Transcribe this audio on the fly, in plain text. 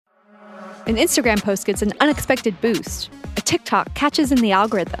An Instagram post gets an unexpected boost. A TikTok catches in the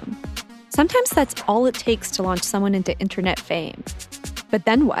algorithm. Sometimes that's all it takes to launch someone into internet fame. But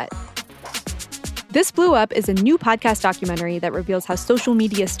then what? This Blew Up is a new podcast documentary that reveals how social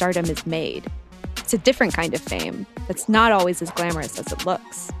media stardom is made. It's a different kind of fame that's not always as glamorous as it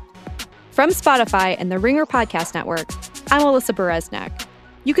looks. From Spotify and the Ringer Podcast Network, I'm Alyssa Bereznek.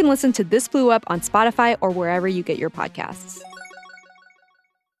 You can listen to This Blew Up on Spotify or wherever you get your podcasts.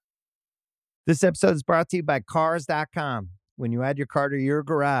 This episode is brought to you by Cars.com. When you add your car to your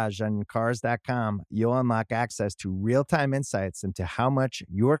garage on Cars.com, you'll unlock access to real-time insights into how much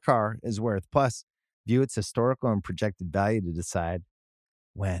your car is worth. Plus, view its historical and projected value to decide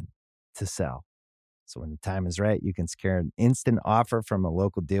when to sell. So when the time is right, you can secure an instant offer from a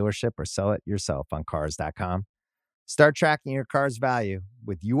local dealership or sell it yourself on Cars.com. Start tracking your car's value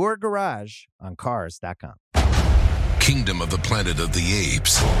with your garage on Cars.com. Kingdom of the Planet of the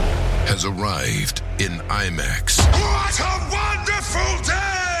Apes has arrived in IMAX. What a wonderful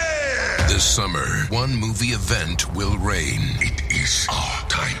day! This summer, one movie event will reign. It is our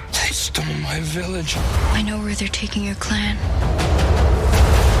time. They stole my village. I know where they're taking your clan.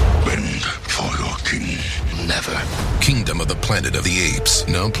 Bend for your king. Never. Kingdom of the Planet of the Apes,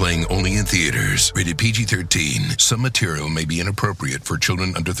 now playing only in theaters. Rated PG-13. Some material may be inappropriate for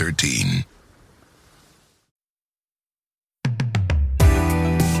children under 13.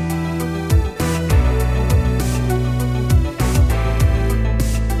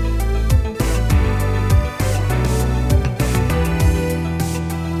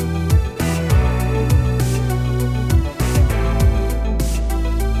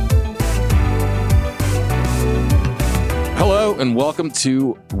 And welcome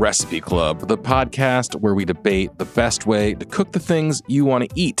to Recipe Club, the podcast where we debate the best way to cook the things you want to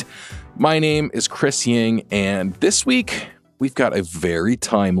eat. My name is Chris Ying, and this week we've got a very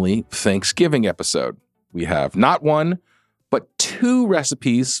timely Thanksgiving episode. We have not one, but two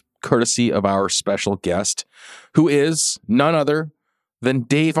recipes courtesy of our special guest, who is none other than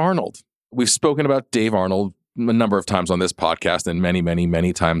Dave Arnold. We've spoken about Dave Arnold a number of times on this podcast and many, many,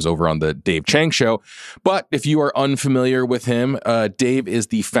 many times over on the Dave Chang Show. But if you are unfamiliar with him, Dave is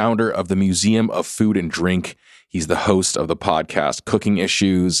the founder of the Museum of Food and Drink. He's the host of the podcast Cooking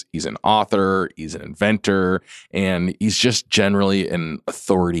Issues. He's an author, he's an inventor, and he's just generally an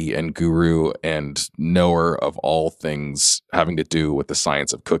authority and guru and knower of all things having to do with the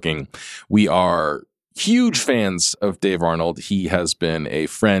science of cooking. We are huge fans of Dave Arnold. He has been a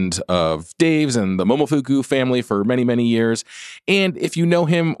friend of Dave's and the Momofuku family for many, many years. And if you know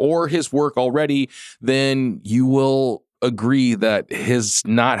him or his work already, then you will agree that his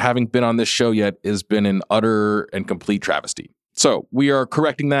not having been on this show yet has been an utter and complete travesty. So we are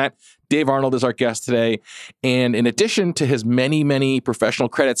correcting that. Dave Arnold is our guest today. And in addition to his many, many professional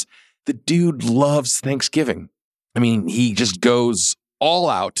credits, the dude loves Thanksgiving. I mean, he just goes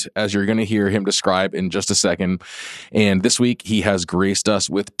all out, as you're going to hear him describe in just a second. And this week, he has graced us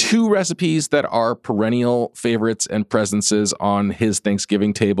with two recipes that are perennial favorites and presences on his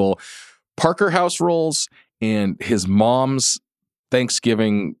Thanksgiving table: Parker House rolls and his mom's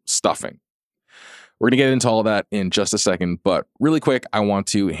Thanksgiving stuffing. We're going to get into all of that in just a second, but really quick, I want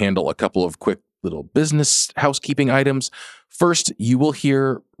to handle a couple of quick little business housekeeping items. First, you will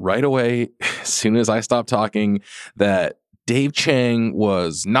hear right away, as soon as I stop talking, that Dave Chang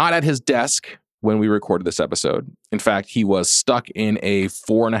was not at his desk when we recorded this episode. In fact, he was stuck in a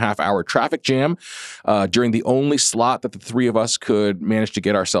 4.5-hour traffic jam during the only slot that the three of us could manage to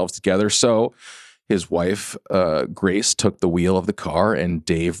get ourselves together. So his wife, Grace, took the wheel of the car and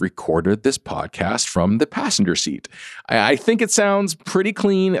Dave recorded this podcast from the passenger seat. I think it sounds pretty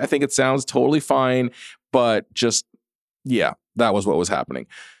clean. I think it sounds totally fine, but just, yeah, that was what was happening.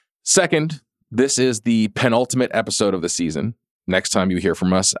 Second, this is the penultimate episode of the season. Next time you hear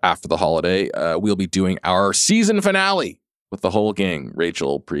from us after the holiday, we'll be doing our season finale with the whole gang: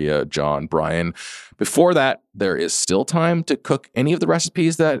 Rachel, Priya, John, Brian. Before that, there is still time to cook any of the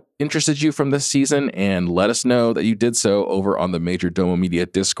recipes that interested you from this season, and let us know that you did so over on the Major Domo Media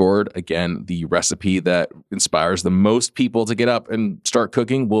Discord. Again, the recipe that inspires the most people to get up and start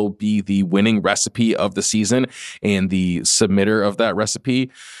cooking will be the winning recipe of the season, and the submitter of that recipe,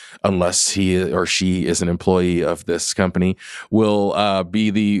 unless he or she is an employee of this company, will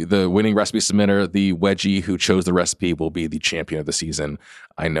be the winning recipe submitter. The wedgie who chose the recipe will be the champion of the season.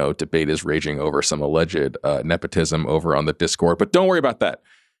 I know debate is raging over some alleged nepotism over on the Discord, but don't worry about that.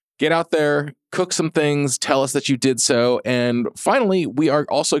 Get out there, cook some things, tell us that you did so. And finally, we are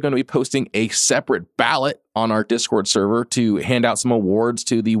also going to be posting a separate ballot on our Discord server to hand out some awards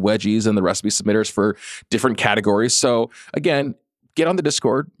to the wedgies and the recipe submitters for different categories. So again, get on the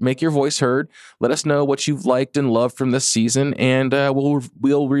Discord, make your voice heard. Let us know what you've liked and loved from this season, and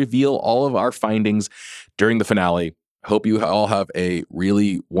we'll reveal all of our findings during the finale. Hope you all have a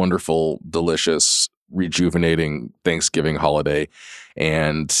really wonderful, delicious, rejuvenating Thanksgiving holiday.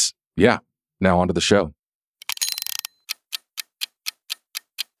 And yeah, now on to the show.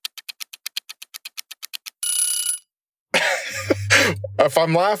 If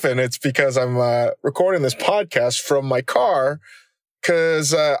I'm laughing, it's because I'm recording this podcast from my car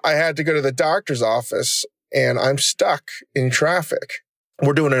because I had to go to the doctor's office and I'm stuck in traffic.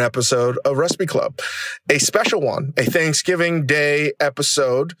 We're doing an episode of Recipe Club, a special one, a Thanksgiving Day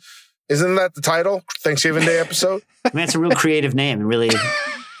episode. Isn't that the title? Thanksgiving Day episode? I mean, it's a real creative name and really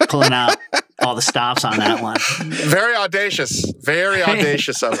pulling out all the stops on that one. Very audacious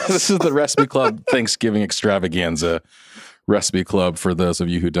of us. This is the Recipe Club Thanksgiving extravaganza. Recipe Club, for those of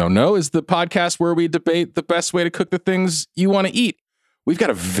you who don't know, is the podcast where we debate the best way to cook the things you want to eat. We've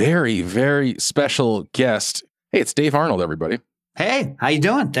got a very, very special guest. Hey, it's Dave Arnold, everybody. Hey, how you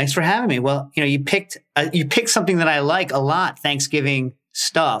doing? Thanks for having me. Well, you picked something that I like a lot. Thanksgiving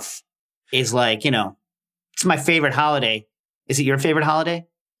stuff is like, it's my favorite holiday. Is it your favorite holiday?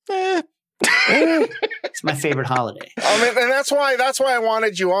 It's my favorite holiday. I mean, and that's why I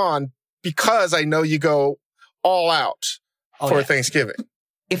wanted you on, because I know you go all out for Thanksgiving.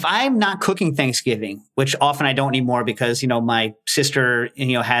 If I'm not cooking Thanksgiving, which often I don't anymore because, my sister,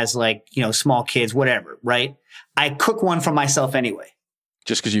 has small kids, whatever, right? I cook one for myself anyway.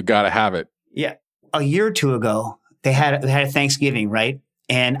 Just because you got to have it. Yeah. A year or two ago, they had a Thanksgiving, right?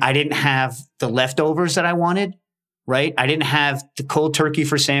 And I didn't have the leftovers that I wanted, right? I didn't have the cold turkey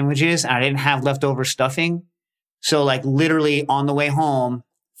for sandwiches. And I didn't have leftover stuffing. So literally on the way home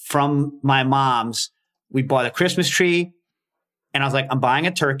from my mom's, we bought a Christmas tree. And I was like, I'm buying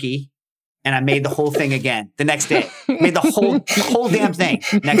a turkey. And I made the whole thing again the next day. Made the whole damn thing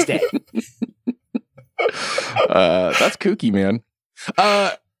next day. That's kooky, man.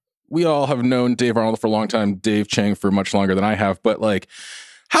 We all have known Dave Arnold for a long time, Dave Chang for much longer than I have. But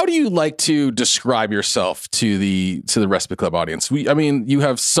how do you like to describe yourself to the Recipe Club audience? You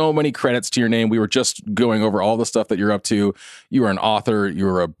have so many credits to your name. We were just going over all the stuff that you're up to. You are an author. You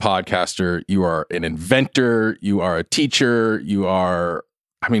are a podcaster. You are an inventor. You are a teacher. You are.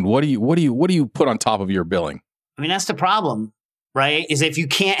 What do you put on top of your billing? That's the problem, right? Is if you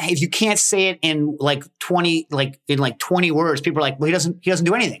can't say it in 20 words, people are like, well, he doesn't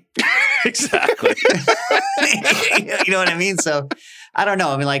do anything. Exactly. You know what I mean? So I don't know.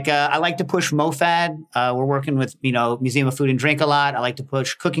 I like to push MoFad. We're working with, Museum of Food and Drink a lot. I like to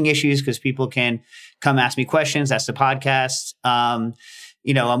push cooking issues because people can come ask me questions. That's the podcast. I'm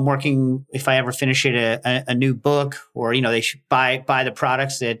working, if I ever finish it, a new book, or, they should buy the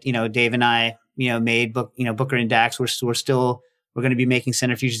products that, Dave and I, made, Booker and Dax. We're going to be making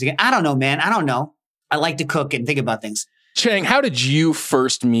centrifuges again. I don't know, man. I don't know. I like to cook and think about things. Chang, how did you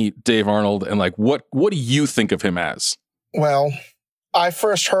first meet Dave Arnold, and what do you think of him as? Well, I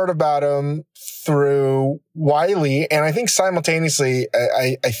first heard about him through Wiley, and I think simultaneously,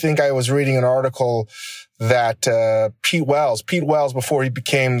 I think I was reading an article that Pete Wells, before he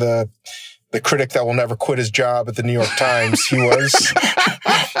became the critic that will never quit his job at the New York Times, he was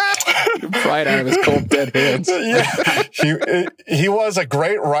pried out of his cold dead hands. Yeah, he was a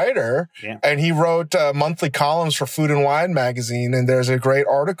great writer, and he wrote monthly columns for Food and Wine magazine. And there's a great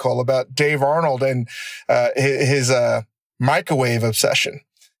article about Dave Arnold and his microwave obsession.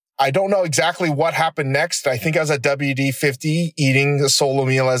 I don't know exactly what happened next. I think I was at WD-50 eating a solo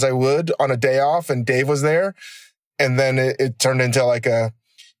meal as I would on a day off, and Dave was there. And then it turned into a,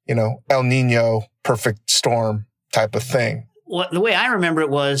 El Nino perfect storm type of thing. Well, the way I remember it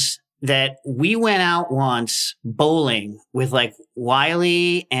was that we went out once bowling with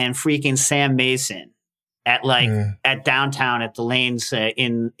Wiley and freaking Sam Mason at at downtown at the lanes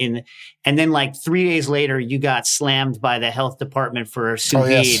and then 3 days later you got slammed by the health department for sous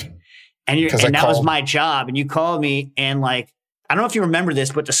vide. Yes. And that was my job. And you called me and I don't know if you remember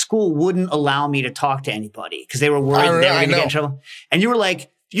this, but the school wouldn't allow me to talk to anybody because they were worried they were going to get in trouble. And you were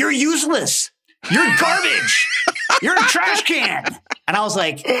like, "You're useless. You're garbage. You're a trash can." And I was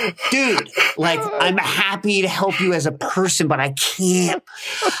like, dude, I'm happy to help you as a person, but I can't.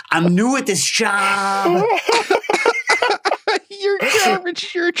 I'm new at this job. You're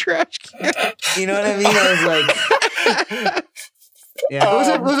garbage. You're a trash can. You know what I mean? I was like,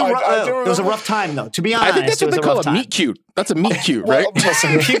 yeah, it was a rough time, though. To be honest, I think that's what they call a meet cute. That's a meet cute, right? Well,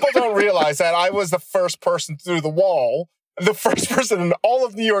 listen, people don't realize that I was the first person through the wall, the first person in all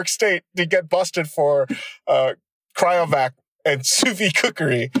of New York State to get busted for cryovac and sous vide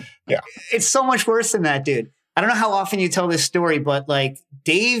cookery. Yeah. It's so much worse than that, dude. I don't know how often you tell this story, but like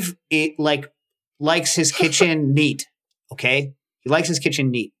Dave, likes his kitchen neat. Okay. He likes his kitchen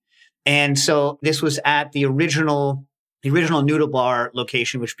neat. And so this was at the original Noodle Bar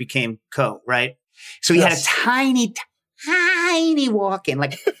location, which became Co, right? So he had a tiny walk-in,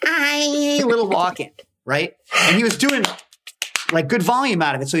 like tiny little walk-in, right? And he was doing like good volume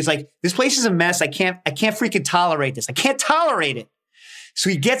out of it. So he's like, this place is a mess. I can't freaking tolerate this. I can't tolerate it. So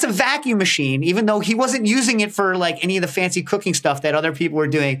he gets a vacuum machine, even though he wasn't using it for like any of the fancy cooking stuff that other people were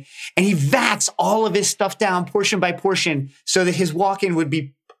doing. And he vacs all of his stuff down portion by portion so that his walk-in would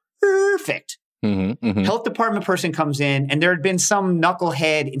be perfect. Health department person comes in, and there had been some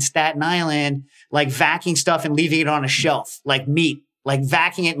knucklehead in Staten Island, like vacuuming stuff and leaving it on a shelf, like meat, like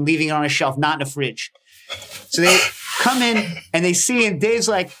vacuuming it and leaving it on a shelf, not in a fridge. So they come in and they see, and Dave's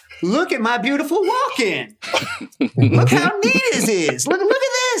like, look at my beautiful walk-in. Look how neat it is. Look at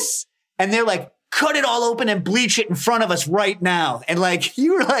this. And they're like, cut it all open and bleach it in front of us right now. And like,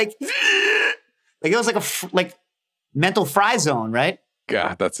 you were like it was like a mental fry zone, right?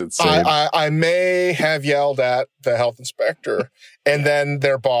 God, that's insane. I may have yelled at the health inspector and then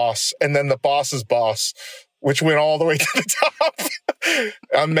their boss and then the boss's boss, which went all the way to the top.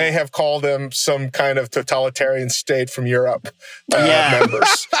 I may have called them some kind of totalitarian state from Europe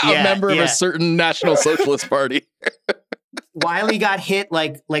members. A member of a certain National Socialist Party. Wiley got hit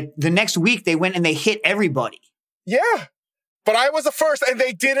like the next week they went and they hit everybody. Yeah. But I was the first and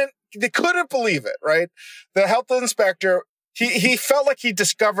they couldn't believe it, right? The health inspector, he felt like he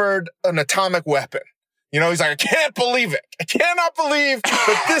discovered an atomic weapon. You know, he's like, I can't believe it. I cannot believe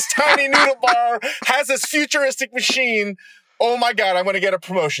that this tiny noodle bar has this futuristic machine. Oh my God, I'm going to get a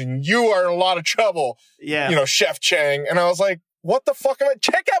promotion. You are in a lot of trouble. Yeah. You know, Chef Chang. And I was like, what the fuck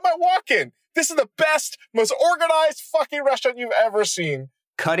check out my walk-in. This is the best, most organized fucking restaurant you've ever seen.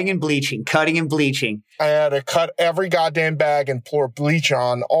 Cutting and bleaching. I had to cut every goddamn bag and pour bleach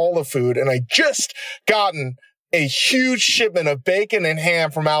on all the food. And I just gotten a huge shipment of bacon and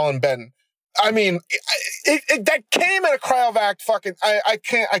ham from Alan Benton. I mean, that came in a cryovac fucking, I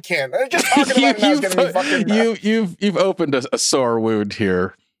can't. Just talking about it now is getting me fucking mad. You've opened a sore wound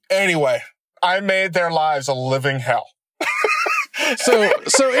here. Anyway, I made their lives a living hell. So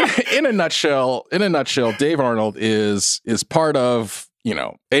in a nutshell, Dave Arnold is part of, you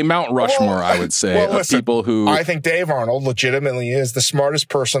know, a Mount Rushmore, I would say, of people who... I think Dave Arnold legitimately is the smartest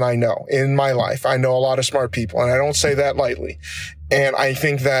person I know in my life. I know a lot of smart people, and I don't say that lightly. And I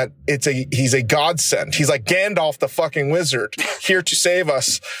think that he's a godsend. He's like Gandalf the fucking wizard, here to save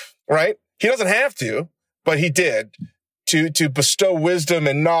us, right? He doesn't have to, but he did. To bestow wisdom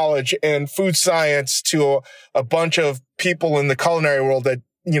and knowledge and food science to a bunch of people in the culinary world that,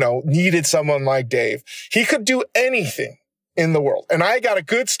 you know, needed someone like Dave. He could do anything in the world. And I got a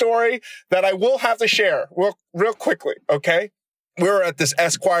good story that I will have to share real quickly. Okay. We were at this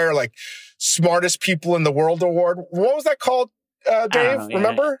Esquire, like, smartest people in the world award. What was that called, Dave?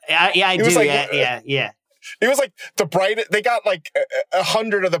 Remember? Yeah, I do. Like, yeah. It was like the brightest, they got like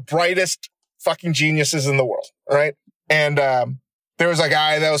 100 of the brightest fucking geniuses in the world. Right. And, there was a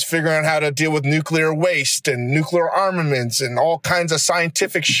guy that was figuring out how to deal with nuclear waste and nuclear armaments and all kinds of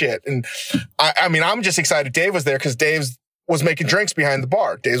scientific shit. And I mean, I'm just excited Dave was there because Dave was making drinks behind the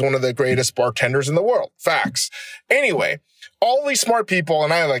bar. Dave's one of the greatest bartenders in the world. Facts. Anyway, all these smart people,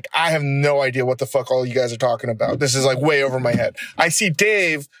 and I have no idea what the fuck all you guys are talking about. This is like way over my head. I see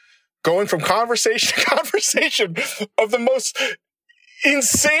Dave going from conversation to conversation of the most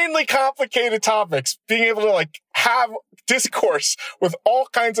insanely complicated topics, being able to like have discourse with all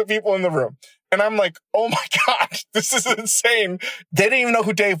kinds of people in the room. And I'm like, oh my God, this is insane. They didn't even know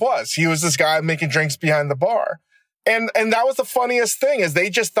who Dave was. He was this guy making drinks behind the bar. And that was the funniest thing, is they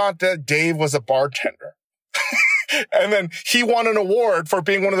just thought that Dave was a bartender. And then he won an award for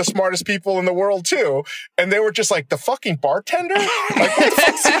being one of the smartest people in the world too. And they were just like, the fucking bartender? Like, what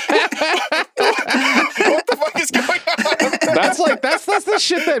the fuck is going on? That's the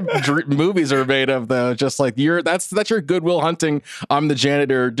shit that movies are made of, though. Just like that's your Goodwill Hunting, I'm the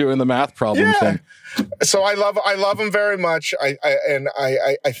janitor doing the math problem thing. So I love him very much. I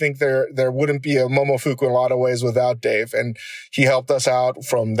think there wouldn't be a Momofuku in a lot of ways without Dave, and he helped us out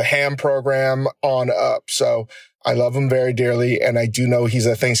from the ham program on up. So I love him very dearly, and I do know he's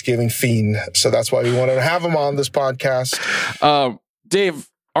a Thanksgiving fiend. So that's why we wanted to have him on this podcast. Dave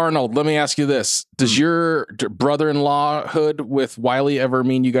Arnold, let me ask you this. Does your brother-in-lawhood with Wiley ever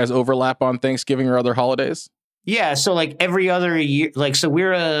mean you guys overlap on Thanksgiving or other holidays? Yeah, so like every other year, like, so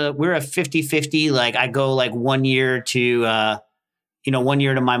we're a 50-50. Like I go like 1 year to 1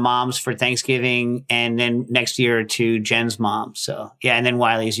 year to my mom's for Thanksgiving, and then next year to Jen's mom. So yeah, and then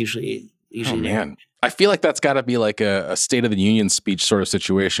Wiley's usually oh, man. I feel like that's got to be like a State of the Union speech sort of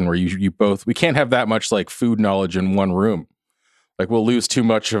situation where you both, we can't have that much like food knowledge in one room. Like we'll lose too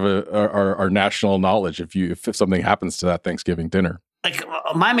much of our national knowledge if something happens to that Thanksgiving dinner. Like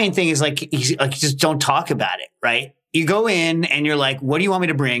my main thing is like just don't talk about it, right? You go in and you're like, what do you want me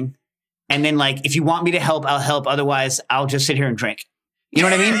to bring? And then like, if you want me to help, I'll help. Otherwise, I'll just sit here and drink. You know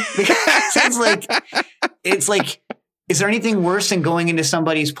what I mean? Because it's like, is there anything worse than going into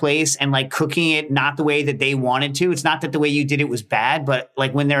somebody's place and like cooking it not the way that they wanted to? It's not that the way you did it was bad, but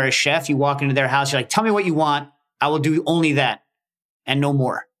like when they're a chef, you walk into their house, you're like, tell me what you want. I will do only that and no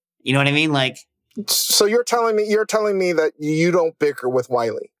more. You know what I mean? Like, so you're telling me that you don't bicker with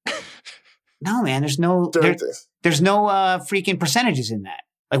Wiley? No, man. There's no freaking percentages in that.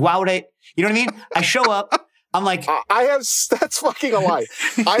 Like, why would I? You know what I mean? I show up. I'm like, that's fucking a lie.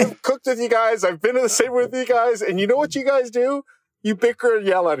 I've cooked with you guys. I've been in the same room with you guys, and you know what you guys do? You bicker and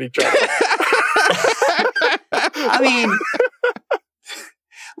yell at each other. I mean,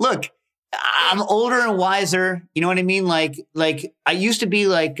 look, I'm older and wiser. You know what I mean? Like I used to be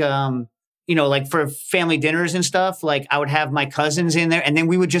like, like for family dinners and stuff, like I would have my cousins in there and then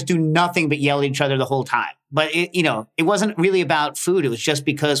we would just do nothing but yell at each other the whole time. But it wasn't really about food. It was just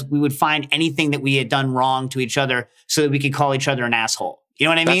because we would find anything that we had done wrong to each other so that we could call each other an asshole. You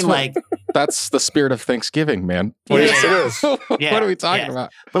know what I mean? That's the spirit of Thanksgiving, man. Yes, it is. What are we talking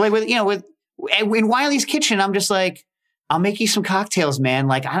about? But like in Wiley's kitchen, I'm just like, I'll make you some cocktails, man.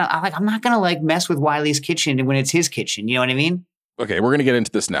 Like I'm not gonna like mess with Wiley's kitchen when it's his kitchen. You know what I mean? Okay, we're going to get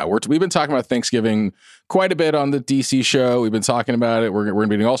into this now. We've been talking about Thanksgiving quite a bit on the DC show. We've been talking about it. We're going to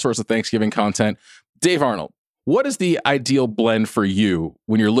be doing all sorts of Thanksgiving content. Dave Arnold, what is the ideal blend for you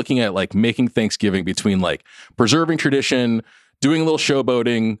when you're looking at like making Thanksgiving between like preserving tradition, doing a little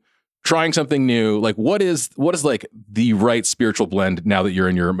showboating, trying something new? Like what is like the right spiritual blend now that you're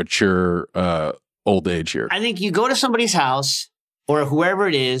in your mature old age here? I think you go to somebody's house or whoever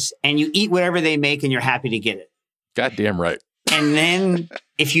it is and you eat whatever they make and you're happy to get it. Goddamn right. And then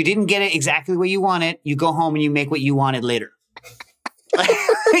if you didn't get it exactly the way you want it, you go home and you make what you wanted later.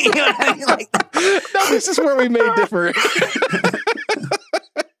 You know what I mean? Like, no, this is where we may differ.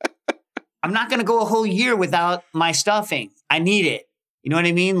 I'm not going to go a whole year without my stuffing. I need it. You know what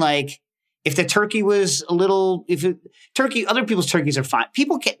I mean? Like if the turkey was other people's turkeys are fine.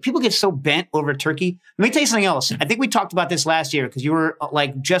 People get so bent over turkey. Let me tell you something else. I think we talked about this last year because you were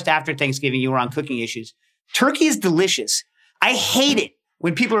like just after Thanksgiving, you were on Cooking Issues. Turkey is delicious. I hate it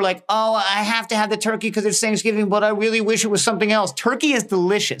when people are like, oh, I have to have the turkey because it's Thanksgiving, but I really wish it was something else. Turkey is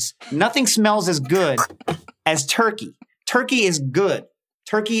delicious. Nothing smells as good as turkey. Turkey is good.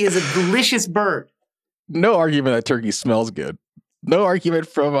 Turkey is a delicious bird. No argument that turkey smells good. No argument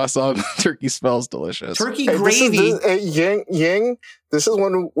from us on turkey smells delicious. Turkey gravy. Ying, this is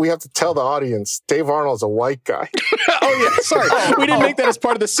when we have to tell the audience, Dave Arnold's a white guy. Oh, yeah, sorry. We didn't make that as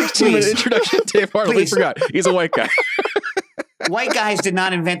part of the 16-minute introduction to Dave Arnold. We forgot. He's a white guy. White guys did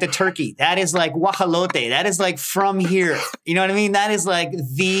not invent the turkey. That is like guajolote. That is like from here. You know what I mean? That is like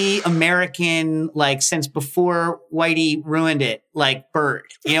the American, like since before Whitey ruined it, like bird.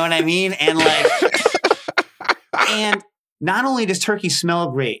 You know what I mean? And like, and not only does turkey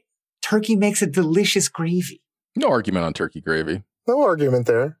smell great, turkey makes a delicious gravy. No argument on turkey gravy. No argument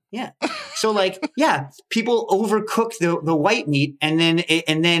there. Yeah. So like, yeah, people overcook the white meat and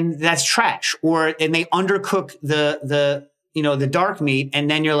then that's trash. And they undercook the dark meat,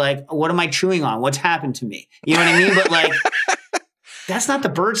 and then you're like, what am I chewing on? What's happened to me? You know what I mean? But like, that's not the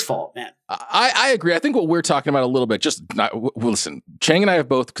bird's fault, man. I agree. I think what we're talking about a little bit, listen, Chang and I have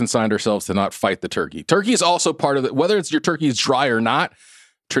both consigned ourselves to not fight the turkey. Turkey is also part of it. Whether it's your turkey is dry or not,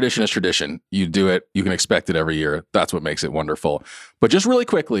 tradition is tradition. You do it. You can expect it every year. That's what makes it wonderful. But just really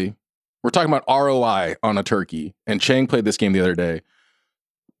quickly, we're talking about ROI on a turkey, and Chang played this game the other day.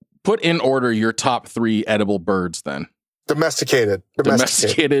 Put in order your top 3 edible birds then. Domesticated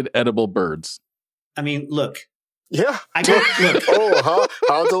edible birds. I mean, look. Yeah. Look.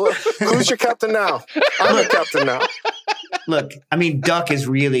 Oh, who's your captain now? I'm the captain now. Look, I mean, duck is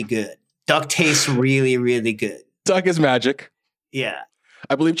really good. Duck tastes really, really good. Duck is magic. Yeah.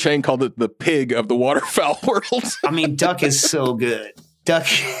 I believe Chang called it the pig of the waterfowl world. I mean, duck is so good. Duck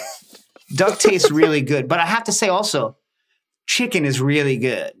tastes really good. But I have to say also, chicken is really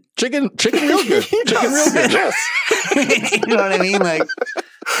good. Chicken real good. Chicken real good. Yes. You know what I mean? Like,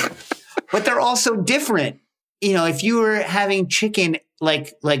 but they're also different. You know, if you were having chicken,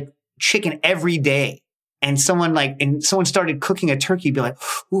 like chicken every day, and someone started cooking a turkey, you'd be like,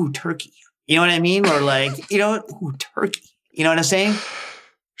 ooh, turkey. You know what I mean? Or like, ooh, turkey. You know what I'm saying?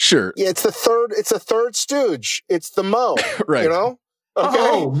 Sure. Yeah, it's the third stooge. It's the Mo. Right. You know? Okay.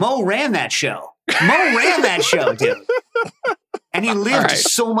 Oh, Mo ran that show. Mo ran that show, dude. And he lived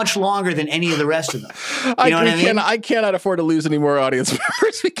so much longer than any of the rest of them. You know what I mean? I cannot afford to lose any more audience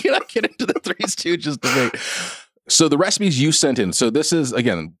members. We cannot get into the Three Stooges debate. So the recipes you sent in. So this is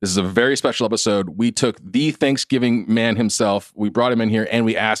a very special episode. We took the Thanksgiving man himself. We brought him in here and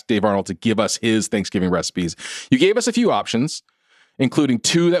we asked Dave Arnold to give us his Thanksgiving recipes. You gave us a few options, including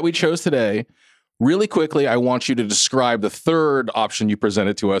 2 that we chose today. Really quickly, I want you to describe the third option you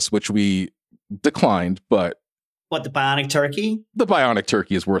presented to us, which we declined, but... What, the bionic turkey? The bionic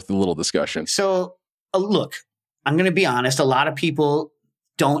turkey is worth a little discussion. So, look, I'm going to be honest. A lot of people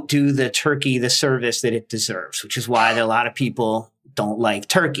don't do the turkey the service that it deserves, which is why a lot of people don't like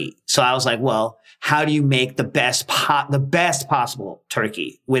turkey. So I was like, well, how do you make the best possible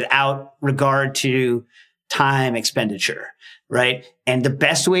turkey without regard to time expenditure, right? And the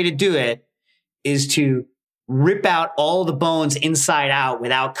best way to do it is to rip out all the bones inside out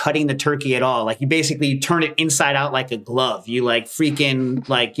without cutting the turkey at all. Like you turn it inside out like a glove. You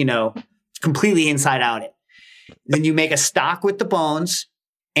completely inside out it. Then you make a stock with the bones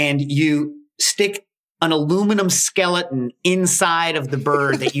and you stick an aluminum skeleton inside of the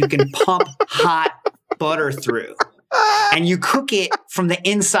bird that you can pump hot butter through. And you cook it from the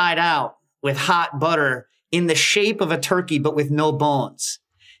inside out with hot butter in the shape of a turkey, but with no bones.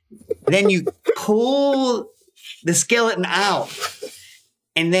 Then you pull the skeleton out,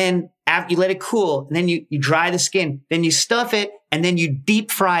 and then after you let it cool, and then you dry the skin, then you stuff it, and then you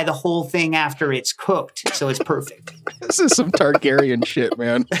deep fry the whole thing after it's cooked. So it's perfect. This is some Targaryen shit,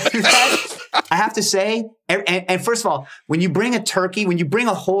 man. I have to say, and first of all, when you bring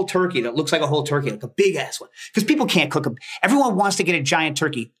a whole turkey that looks like a whole turkey, like a big ass one, because people can't cook them. Everyone wants to get a giant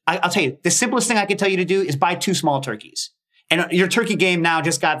turkey. I'll tell you, the simplest thing I can tell you to do is buy 2 small turkeys. And your turkey game now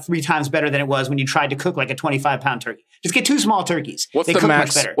just got 3 times better than it was when you tried to cook like a 25-pound turkey. Just get 2 small turkeys. They cook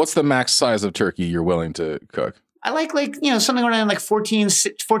much better. What's the max size of turkey you're willing to cook? I like something around like 14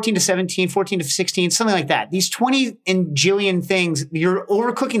 to 17, 14 to 16, something like that. These 20 and jillion things, you're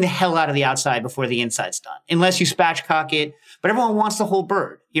overcooking the hell out of the outside before the inside's done, unless you spatchcock it. But everyone wants the whole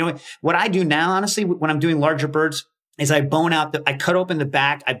bird. You know what I do now, honestly, when I'm doing larger birds, is I cut open the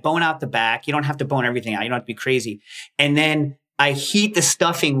back, I bone out the back. You don't have to bone everything out. You don't have to be crazy. And then I heat the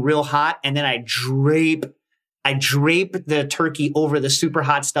stuffing real hot, and then I drape the turkey over the super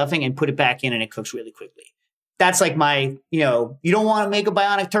hot stuffing and put it back in, and it cooks really quickly. That's like my, you don't want to make a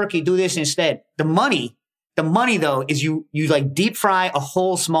bionic turkey, do this instead. The money though is you like deep fry a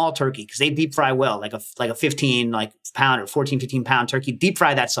whole small turkey, because they deep fry well, like a 15 pound or 14, 15 pound turkey. Deep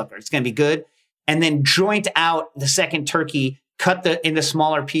fry that sucker. It's going to be good. And then joint out the second turkey, cut into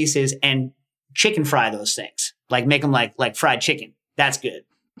smaller pieces, and chicken fry those things. Like make them like fried chicken. That's good.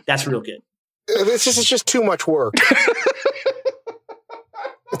 That's real good. It's just too much work.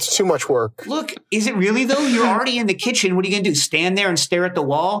 It's too much work. Look, is it really though? You're already in the kitchen. What are you going to do? Stand there and stare at the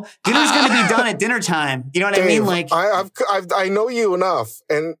wall? Dinner's going to be done at dinner time. You know what Dave, I mean? Like I know you enough,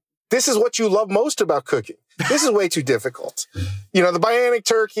 and this is what you love most about cooking. This is way too difficult. The bionic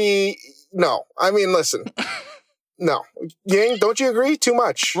turkey. No, I mean, listen. No, Ying, don't you agree? Too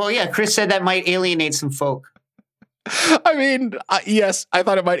much. Well, yeah, Chris said that might alienate some folk. I mean, yes, I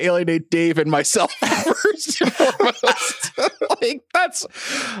thought it might alienate Dave and myself first and foremost. That's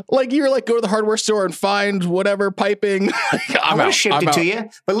like you're like go to the hardware store and find whatever piping. I'm going to ship it to you.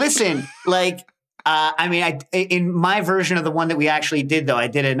 But listen, in my version of the one that we actually did, though, I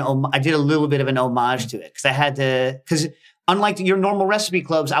did a little bit of an homage to it because unlike your normal recipe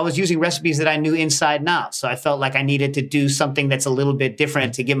clubs, I was using recipes that I knew inside and out. So I felt like I needed to do something that's a little bit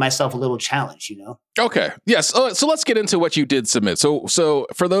different to give myself a little challenge, Okay. Yes. So let's get into what you did submit. So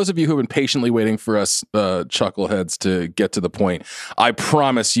for those of you who've been patiently waiting for us chuckleheads to get to the point, I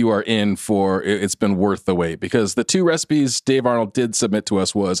promise you are in for it's been worth the wait, because the 2 recipes Dave Arnold did submit to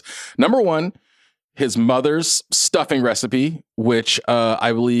us was, number 1, his mother's stuffing recipe, which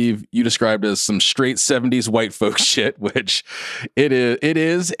I believe you described as some straight 70s white folks shit, which it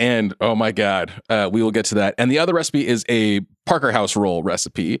is. And oh my God, we will get to that. And the other recipe is a Parker House roll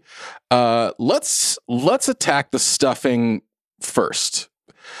recipe. Let's attack the stuffing first.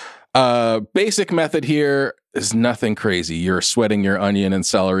 Basic method here is nothing crazy. You're sweating your onion and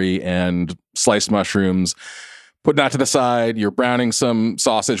celery and sliced mushrooms. Put that to the side. You're browning some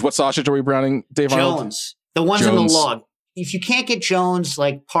sausage. What sausage are we browning, Dave Arnold? Jones. The ones in the log. If you can't get Jones,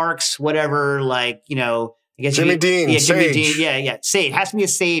 like Parks, whatever, I guess Jimmy Dean. Yeah, Sage. Jimmy Dean. Yeah. Sage. It has to be a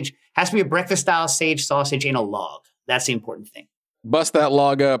sage. It has to be a breakfast style sage sausage in a log. That's the important thing. Bust that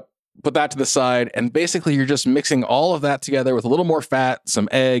log up. Put that to the side. And basically you're just mixing all of that together with a little more fat, some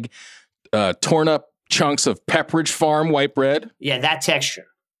egg, torn up chunks of Pepperidge Farm white bread. Yeah, that texture.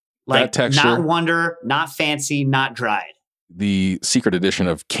 Like that texture. Not Wonder, not fancy, not dried. The secret edition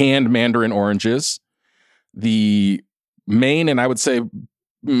of canned mandarin oranges. The main, and I would say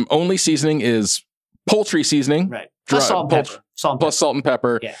only seasoning is poultry seasoning. Right. Plus salt and pepper. Plus salt and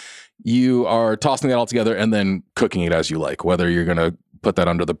pepper. Yeah. You are tossing that all together and then cooking it as you like, whether you're going to put that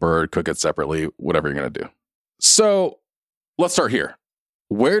under the bird, cook it separately, whatever you're going to do. So let's start here.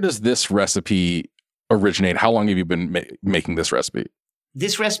 Where does this recipe originate? How long have you been making this recipe?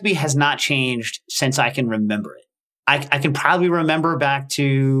 This recipe has not changed since I can remember it. I can probably remember back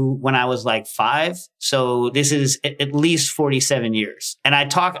to when I was like 5. So this is at least 47 years. And I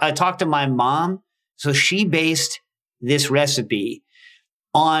talked to my mom. So she based this recipe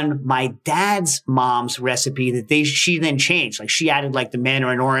on my dad's mom's recipe that she then changed. Like she added like the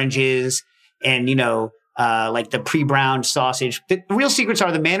mandarin oranges and, like the pre-browned sausage. The real secrets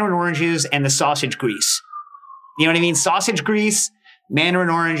are the mandarin oranges and the sausage grease. You know what I mean? Sausage grease, mandarin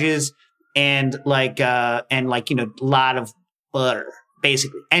oranges, and a lot of butter,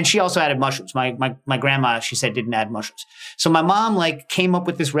 basically. And she also added mushrooms. My grandma, she said, didn't add mushrooms. So my mom came up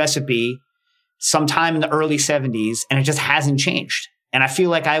with this recipe sometime in the early 70s, and it just hasn't changed. And I feel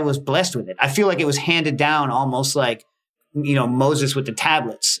like I was blessed with it. I feel like it was handed down almost like, Moses with the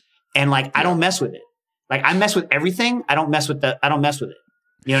tablets. And I don't mess with it. Like I mess with everything. I don't mess with it.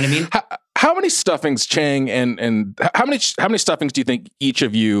 You know what I mean? How many stuffings, Chang, and how many stuffings do you think each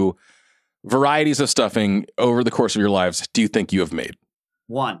of you, varieties of stuffing over the course of your lives, do you think you have made?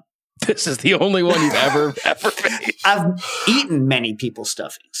 1. This is the only one you've ever made. I've eaten many people's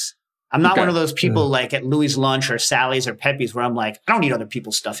stuffings. I'm not one of those people like at Louis' Lunch or Sally's or Pepe's where I'm like, I don't eat other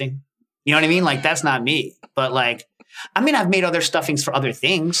people's stuffing. You know what I mean? Like that's not me. But I've made other stuffings for other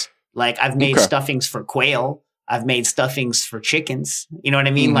things. Like I've made stuffings for quail. I've made stuffings for chickens. You know what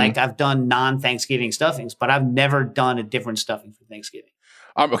I mean? Mm-hmm. Like I've done non-Thanksgiving stuffings, but I've never done a different stuffing for Thanksgiving.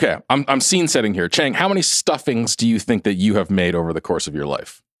 Okay. I'm scene setting here. Chang, how many stuffings do you think that you have made over the course of your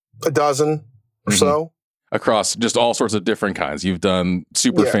life? A dozen or so. Across just all sorts of different kinds. You've done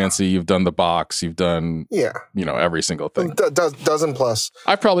super fancy, you've done the box, you've done, every single thing. Dozen plus.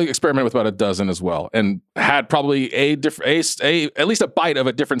 I've probably experimented with about a dozen as well and had probably at least a bite of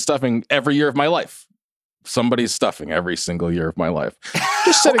a different stuffing every year of my life. Somebody's stuffing every single year of my life.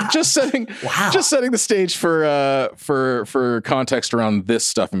 Just setting the stage for context around this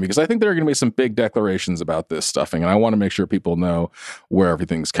stuffing, because I think there are going to be some big declarations about this stuffing, and I want to make sure people know where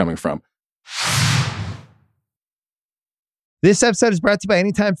everything's coming from. This episode is brought to you by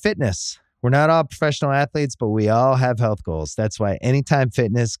Anytime Fitness. We're not all professional athletes, but we all have health goals. That's why Anytime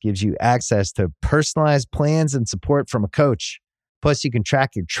Fitness gives you access to personalized plans and support from a coach. Plus, you can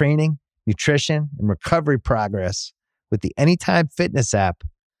track your training, nutrition, and recovery progress with the Anytime Fitness app,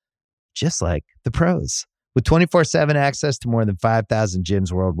 just like the pros. With 24/7 access to more than 5,000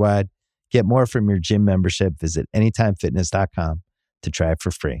 gyms worldwide, get more from your gym membership. Visit anytimefitness.com to try it for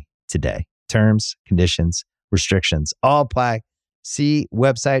free today. Terms, conditions, restrictions all apply. See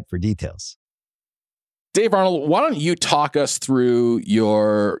website for details. Dave Arnold, why don't you talk us through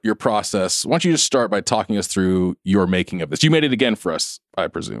your process? Why don't you just start by talking us through your making of this? You made it again for us, I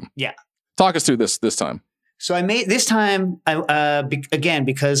presume. Yeah. Talk us through this time. So I made this time again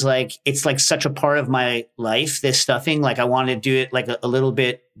because it's such a part of my life. This stuffing, I wanted to do it a little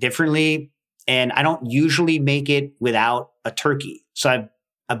bit differently, and I don't usually make it without a turkey. So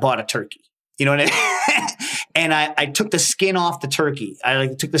I bought a turkey. You know what I mean? And I took the skin off the turkey. I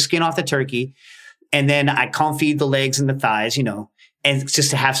took the skin off the turkey, and then I confit the legs and the thighs, and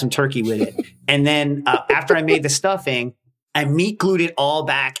just to have some turkey with it. And then after I made the stuffing, I meat glued it all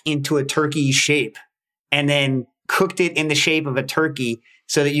back into a turkey shape, and then cooked it in the shape of a turkey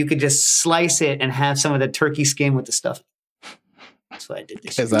so that you could just slice it and have some of the turkey skin with the stuffing. That's what I did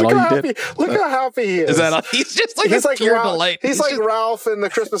this year. Is that all you did? Look how happy he is. Is that all? He's just pure Ralph, delight. He's like Ralph in the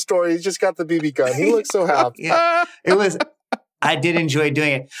Christmas Story. He's just got the BB gun. He looks so happy. I did enjoy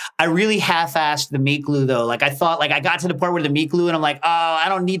doing it. I really half-assed the meat glue though. I thought I got to the part where the meat glue and I'm like, oh, I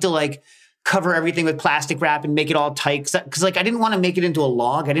don't need to cover everything with plastic wrap and make it all tight. Cause I didn't want to make it into a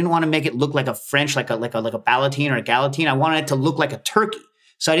log. I didn't want to make it look like a French, like a ballotine or a galantine. I wanted it to look like a turkey.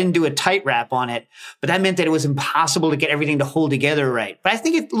 So I didn't do a tight wrap on it, but that meant that it was impossible to get everything to hold together right. But I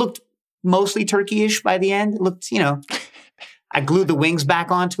think it looked mostly turkey-ish by the end. It looked, I glued the wings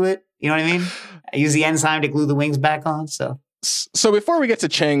back onto it. You know what I mean? I used the enzyme to glue the wings back on. So before we get to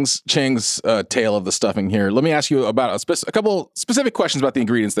Chang's tale of the stuffing here, let me ask you about a couple specific questions about the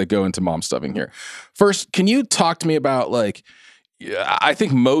ingredients that go into mom stuffing here. First, can you talk to me about I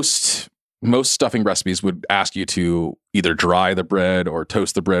think most stuffing recipes would ask you to either dry the bread or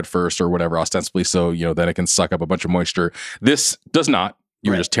toast the bread first or whatever, ostensibly so, then it can suck up a bunch of moisture. This does not.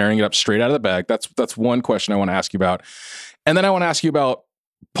 You were just tearing it up straight out of the bag. That's one question I want to ask you about. And then I want to ask you about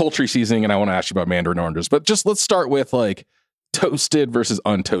poultry seasoning, and I want to ask you about mandarin oranges. But just let's start with like toasted versus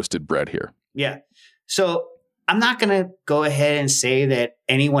untoasted bread here. Yeah. So I'm not going to go ahead and say that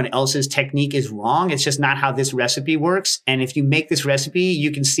anyone else's technique is wrong. It's just not how this recipe works. And if you make this recipe,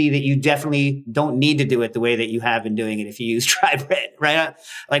 you can see that you definitely don't need to do it the way that you have been doing it if you use dry bread, right?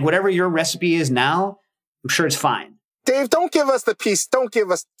 Like whatever your recipe is now, I'm sure it's fine. Dave, don't give us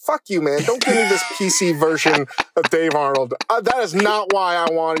fuck you, man. Don't give me this PC version of Dave Arnold. That is not why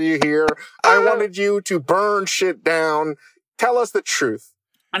I wanted you here. I wanted you to burn shit down. Tell us the truth.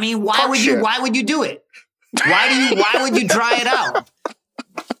 I mean, why would you do it? Why would you dry it out?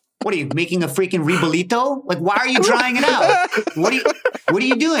 What are you making a freaking ribolito? Like, why are you drying it out? What are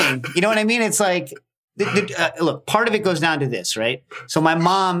you doing? You know what I mean? It's like, look, part of it goes down to this, right? So my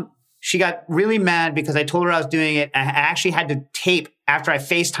mom, she got really mad because I told her I was doing it. I actually had to tape after I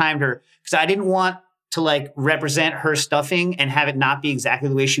FaceTimed her because I didn't want to like represent her stuffing and have it not be exactly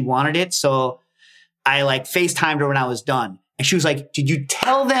the way she wanted it. So I like FaceTimed her when I was done. And she was like, did you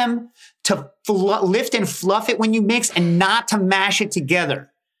tell them to lift and fluff it when you mix and not to mash it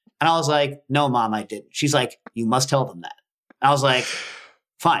together? And I was like, no, Mom, I didn't. She's like, you must tell them that. And I was like,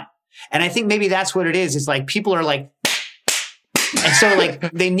 fine. And I think maybe that's what it is. It's like people are like, and so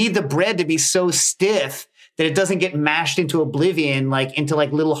like they need the bread to be so stiff that it doesn't get mashed into oblivion, like into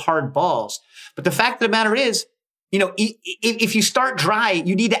like little hard balls. But the fact of the matter is, you know, if you start dry,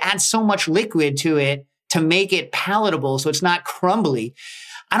 you need to add so much liquid to it to make it palatable so it's not crumbly.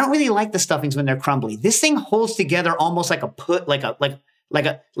 I don't really like the stuffings when they're crumbly. This thing holds together almost like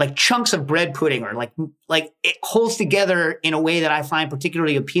like chunks of bread pudding, or like it holds together in a way that I find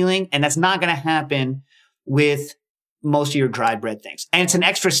particularly appealing. And that's not going to happen with most of your dry bread things. And it's an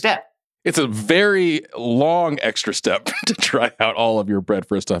extra step. It's a very long extra step to try out all of your bread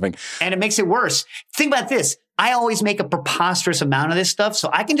for a stuffing. And it makes it worse. Think about this. I always make a preposterous amount of this stuff. So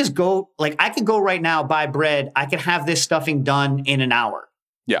I can just go, like I could go right now, buy bread. I could have this stuffing done in an hour.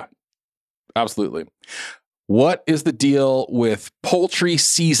 Yeah, absolutely. What is the deal with poultry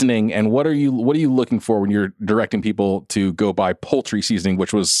seasoning, and what are you looking for when you're directing people to go buy poultry seasoning,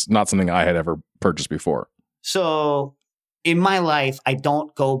 which was not something I had ever purchased before? So in my life, I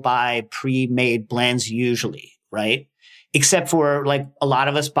don't go buy pre-made blends usually, right? Except for like a lot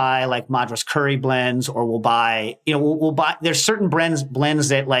of us buy like Madras curry blends, or we'll buy, we'll buy, there's certain blends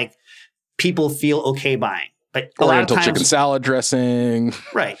that like people feel okay buying. But Oriental chicken salad dressing.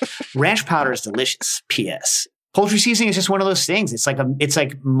 Right. Ranch powder is delicious. P.S. Poultry seasoning is just one of those things. It's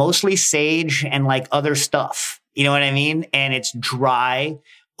like mostly sage and like other stuff. You know what I mean? And it's dry,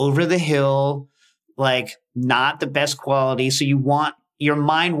 over the hill, like not the best quality. So your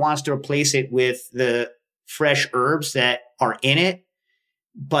mind wants to replace it with the fresh herbs that are in it.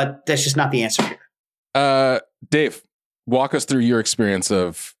 But that's just not the answer here. Dave, walk us through your experience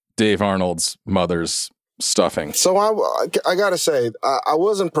of Dave Arnold's mother's stuffing. So I gotta say, I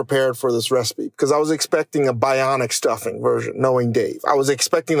wasn't prepared for this recipe because I was expecting a bionic stuffing version, knowing Dave. I was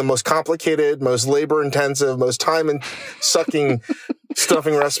expecting the most complicated, most labor-intensive, most time-sucking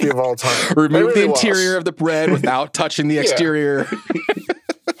stuffing recipe of all time. Remove the interior of the bread without touching the exterior.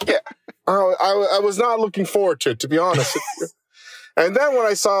 Yeah. I was not looking forward to it, to be honest with you. And then when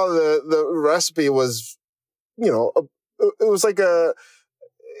I saw the recipe was, it was like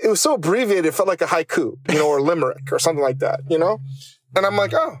it was so abbreviated, it felt like a haiku, or a limerick or something like that, And I'm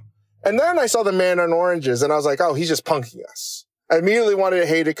like, oh. And then I saw the mandarin oranges and I was like, oh, he's just punking us. I immediately wanted to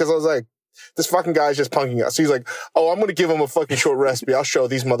hate it because I was like, this fucking guy's just punking us. He's like, oh, I'm going to give him a fucking short recipe. I'll show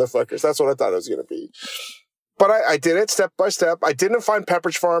these motherfuckers. That's what I thought it was going to be. But I did it step by step. I didn't find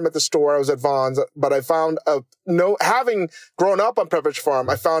Pepperidge Farm at the store. I was at Vaughn's, but I found having grown up on Pepperidge Farm,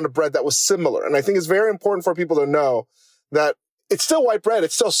 I found a bread that was similar. And I think it's very important for people to know that it's still white bread.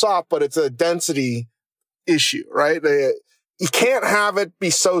 It's still soft, but it's a density issue, right? You can't have it be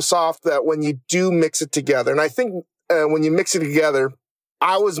so soft that when you do mix it together, and I think when you mix it together,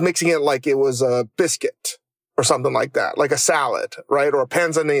 I was mixing it like it was a biscuit or something like that, like a salad, right? Or a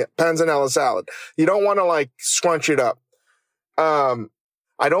panzanella salad. You don't want to like scrunch it up.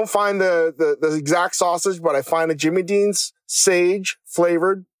 I don't find the exact sausage, but I find a Jimmy Dean's sage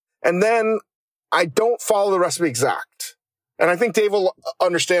flavored. And then I don't follow the recipe exact. And I think Dave will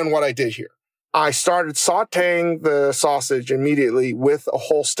understand what I did here. I started sauteing the sausage immediately with a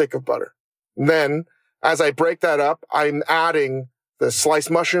whole stick of butter. Then, as I break that up, I'm adding the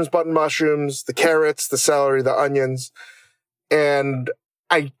sliced mushrooms, button mushrooms, the carrots, the celery, the onions. And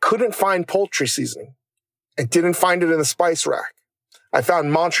I couldn't find poultry seasoning. I didn't find it in the spice rack. I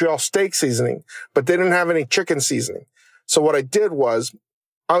found Montreal steak seasoning, but they didn't have any chicken seasoning. So what I did was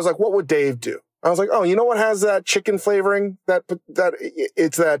I was like, what would Dave do? I was like, oh, you know what has that chicken flavoring?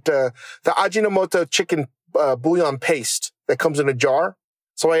 It's the Ajinomoto chicken bouillon paste that comes in a jar.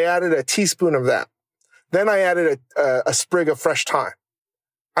 So I added a teaspoon of that. Then I added a sprig of fresh thyme.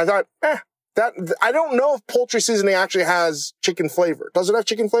 I thought, I don't know if poultry seasoning actually has chicken flavor. Does it have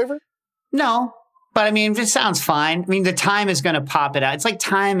chicken flavor? No, but I mean, it sounds fine. I mean, the thyme is going to pop it out. It's like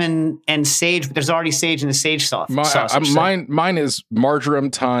thyme and sage, but there's already sage in the sage sauce. Mine is marjoram,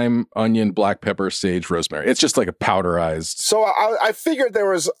 thyme, onion, black pepper, sage, rosemary. It's just like a powderized. So I figured there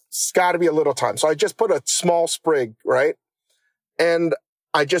was got to be a little thyme. So I just put a small sprig, right? And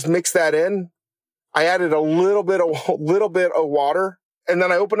I just mixed that in. I added a little bit of water. And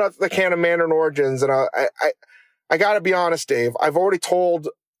then I opened up the can of Mandarin Origins, and I got to be honest, Dave. I've already told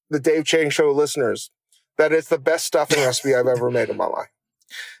the Dave Chang Show listeners that it's the best stuffing recipe I've ever made in my life.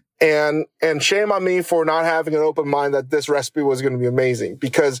 And shame on me for not having an open mind that this recipe was going to be amazing,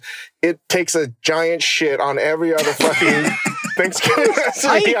 because it takes a giant shit on every other fucking Thanksgiving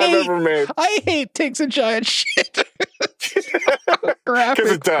recipe I've ever made. I hate takes a giant shit.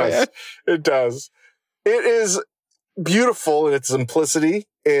 Because it does. Man. It does. It is beautiful in its simplicity,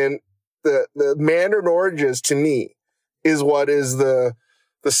 and the Mandarin Oranges to me is what is the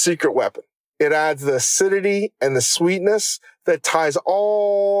secret weapon. It adds the acidity and the sweetness that ties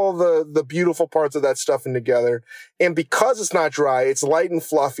all the beautiful parts of that stuffing together. And because it's not dry, it's light and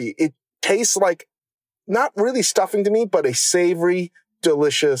fluffy. It tastes like not really stuffing to me, but a savory,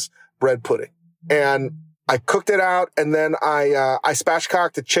 delicious bread pudding. And I cooked it out, and then I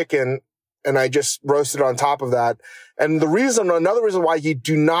spatchcocked the chicken, and I just roasted on top of that. And another reason why you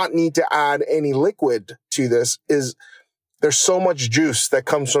do not need to add any liquid to this is there's so much juice that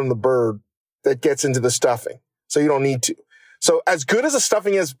comes from the bird that gets into the stuffing. So you don't need to. So as good as the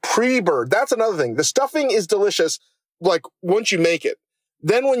stuffing is pre-bird, that's another thing. The stuffing is delicious, like once you make it.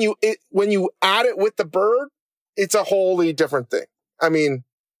 Then when you add it with the bird, it's a wholly different thing. I mean,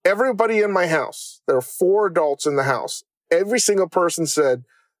 everybody in my house, there are 4 adults in the house. Every single person said,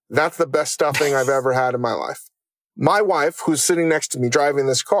 that's the best stuffing I've ever had in my life. My wife, who's sitting next to me driving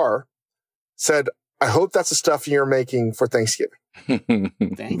this car, said, I hope that's the stuffing you're making for Thanksgiving.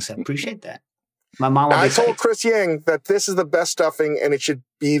 Thanks. I appreciate that. My mom. I told Chris Yang that this is the best stuffing, and it should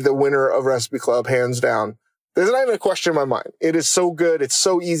be the winner of Recipe Club, hands down. There's not even a question in my mind. It is so good. It's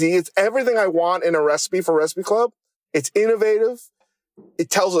so easy. It's everything I want in a recipe for Recipe Club. It's innovative. It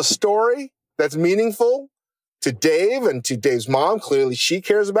tells a story that's meaningful to Dave and to Dave's mom. Clearly, she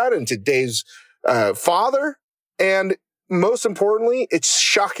cares about it, and to Dave's father. And most importantly, it's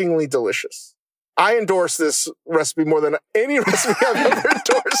shockingly delicious. I endorse this recipe more than any recipe I've ever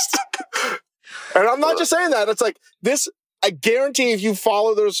endorsed. And I'm not just saying that. It's like this. I guarantee if you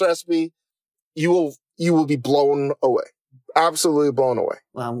follow this recipe, you will be blown away. Absolutely blown away.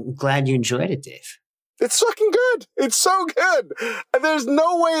 Well, I'm glad you enjoyed it, Dave. It's fucking good. It's so good. And there's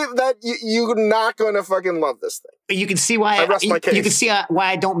no way that you're not going to fucking love this thing. You can see why I rest my case. You can see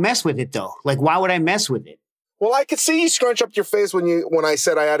why I don't mess with it, though. Like, why would I mess with it? Well, I could see you scrunch up your face when I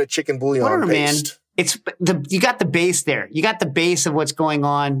said I added chicken bouillon paste. Man. You got the base there. You got the base of what's going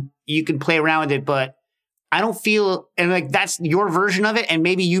on. You can play around with it, but I don't feel, and like that's your version of it, and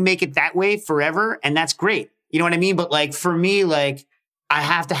maybe you make it that way forever, and that's great. You know what I mean? But like for me, like I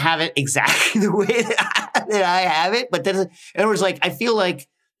have to have it exactly the way that I have it. But then, in other words, like I feel like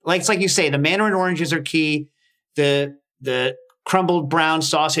it's like you say, the Mandarin Oranges are key. The crumbled brown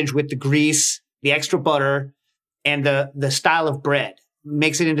sausage with the grease, the extra butter, and the style of bread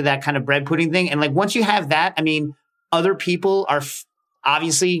makes it into that kind of bread pudding thing. And like once you have that, I mean, other people are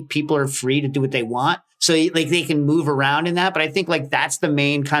obviously people are free to do what they want. So like they can move around in that. But I think like that's the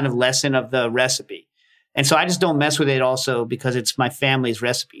main kind of lesson of the recipe. And so I just don't mess with it also because it's my family's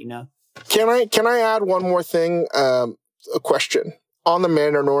recipe, you know? Can I add one more thing? A question on the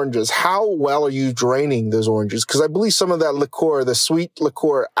Mandarin Oranges. How well are you draining those oranges? Because I believe some of that liqueur, the sweet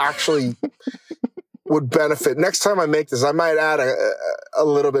liqueur, actually would benefit. Next time I make this, I might add a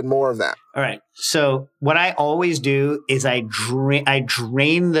little bit more of that. All right. So what I always do is I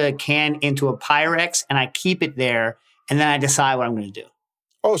drain the can into a Pyrex and I keep it there, and then I decide what I'm going to do.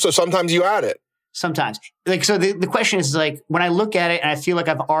 Oh, so sometimes you add it. Sometimes. Like, so the question is like, when I look at it and I feel like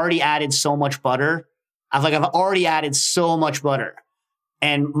I've already added so much butter, I've already added so much butter.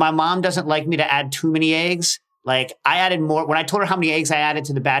 And my mom doesn't like me to add too many eggs. Like I added more. When I told her how many eggs I added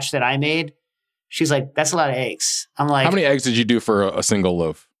to the batch that I made, she's like, that's a lot of eggs. I'm like, how many eggs did you do for a single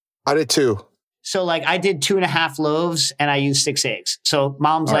loaf? I did 2. So like I did 2.5 loaves and I used 6 eggs. So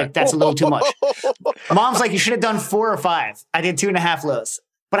mom's like, that's a little too much. Mom's like, you should have done 4 or 5. I did 2.5 loaves.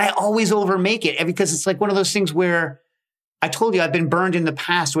 But I always overmake it because it's like one of those things where I told you I've been burned in the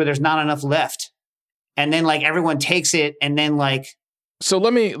past where there's not enough left. And then like everyone takes it and then like. So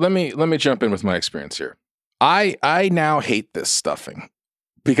let me jump in with my experience here. I now hate this stuffing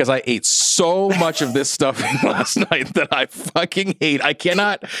because I ate so much of this stuffing last night that I fucking hate. I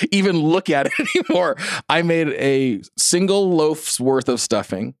cannot even look at it anymore. I made a single loaf's worth of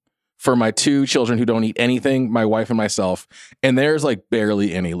stuffing for my 2 children who don't eat anything, my wife and myself, and there's like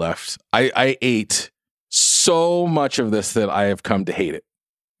barely any left. I ate so much of this that I have come to hate it.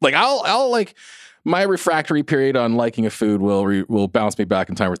 Like I'll like my refractory period on liking a food will bounce me back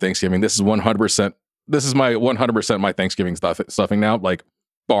in time for Thanksgiving. This is 100%. This is my 100% my Thanksgiving stuffing now. Like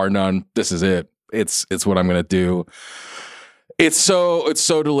bar none. This is it. It's what I'm gonna do. It's so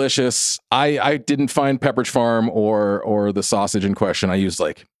delicious. I didn't find Pepperidge Farm or the sausage in question. I used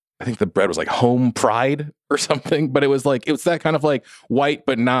like, I think the bread was like Home Pride or something, but it was that kind of like white,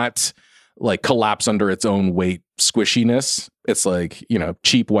 but not like collapse under its own weight squishiness. It's like,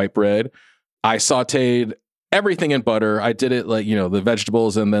 cheap white bread. I sauteed everything in butter. I did it like, the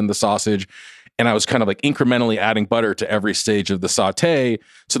vegetables and then the sausage. And I was kind of like incrementally adding butter to every stage of the saute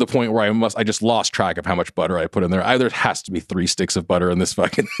to the point where I just lost track of how much butter I put in there. Either it has to be 3 sticks of butter in this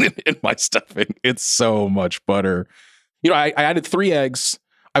fucking, in my stuffing. It's so much butter. I added 3 eggs.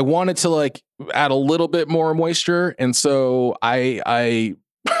 I wanted to like add a little bit more moisture. And so I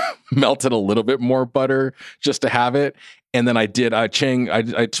melted a little bit more butter just to have it. And then I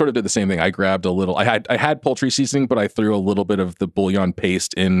sort of did the same thing. I grabbed a little, I had poultry seasoning, but I threw a little bit of the bouillon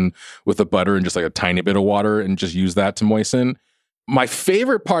paste in with the butter and just like a tiny bit of water and just used that to moisten. My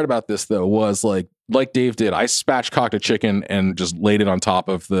favorite part about this though was like Dave did, I spatchcocked a chicken and just laid it on top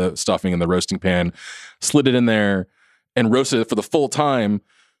of the stuffing in the roasting pan, slid it in there and roasted it for the full time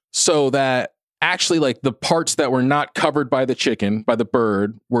so that actually like the parts that were not covered by the chicken, by the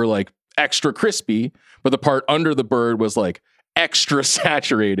bird, were like extra crispy, but the part under the bird was like extra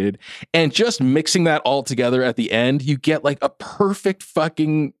saturated. And just mixing that all together at the end, you get like a perfect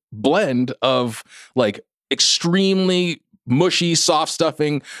fucking blend of like extremely mushy, soft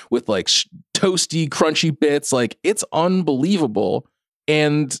stuffing with like toasty, crunchy bits. Like it's unbelievable.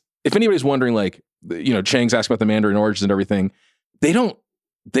 And if anybody's wondering, like, Chang's asked about the mandarin oranges and everything, they don't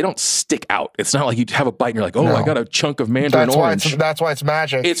stick out. It's not like you have a bite and you're like, oh, no. I got a chunk of mandarin orange. That's why it's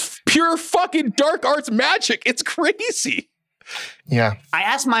magic. It's pure fucking dark arts magic. It's crazy. Yeah. I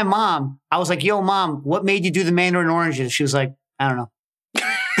asked my mom, I was like, yo, Mom, what made you do the mandarin oranges? She was like, I don't know.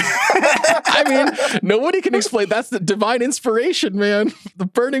 I mean, nobody can explain. That's the divine inspiration, man. The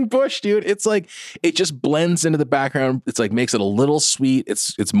burning bush, dude. It's like, it just blends into the background. It's like, makes it a little sweet.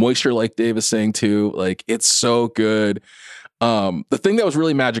 It's moisture, like Dave is saying too. Like, it's so good. The thing that was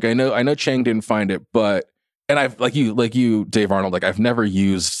really magic, I know Chang didn't find it, but, and I've, like you, Dave Arnold, like I've never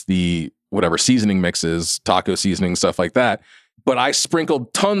used the whatever seasoning mixes, taco seasoning, stuff like that. But I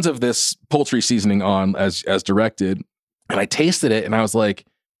sprinkled tons of this poultry seasoning on as directed, and I tasted it and I was like,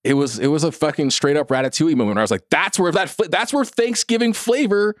 it was a fucking straight up ratatouille moment. I was like, that's where Thanksgiving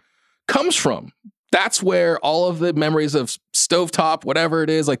flavor comes from. That's where all of the memories of stovetop, whatever it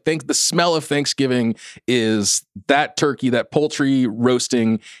is, like the smell of Thanksgiving is that turkey, that poultry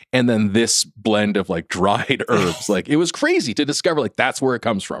roasting, and then this blend of like dried herbs. Like it was crazy to discover like that's where it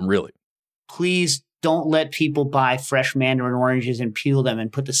comes from, really. Please don't let people buy fresh mandarin oranges and peel them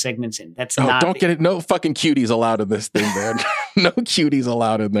and put the segments in. That's not. Don't get it. No fucking cuties allowed in this thing, man. No cuties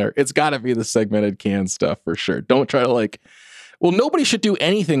allowed in there. It's got to be the segmented canned stuff for sure. Don't try to like. Well, nobody should do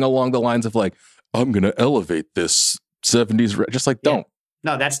anything along the lines of like, I'm going to elevate this 70s. Just like, don't.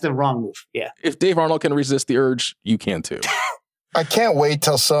 No, that's the wrong move. Yeah. If Dave Arnold can resist the urge, you can too. I can't wait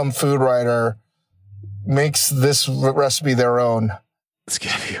till some food writer makes this recipe their own. It's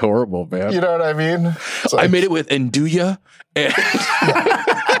going to be horrible, man. You know what I mean? Like, I made it with Nduja. And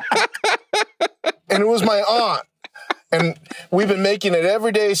and it was my aunt. And we've been making it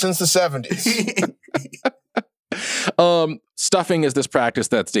every day since the 70s. Stuffing is this practice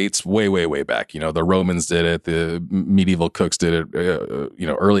that dates way, way, way back. The Romans did it. The medieval cooks did it.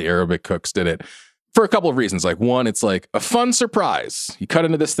 Early Arabic cooks did it for a couple of reasons. Like one, it's like a fun surprise. You cut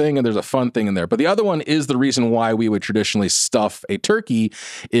into this thing and there's a fun thing in there. But the other one is the reason why we would traditionally stuff a turkey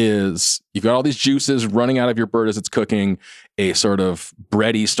is you've got all these juices running out of your bird as it's cooking. A sort of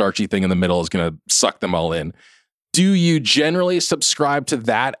bready, starchy thing in the middle is going to suck them all in. Do you generally subscribe to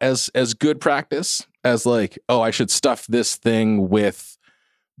that as good practice? As like, oh, I should stuff this thing with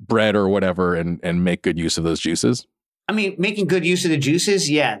bread or whatever and make good use of those juices? I mean, making good use of the juices,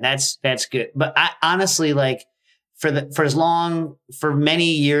 yeah, that's good. But I honestly, like, for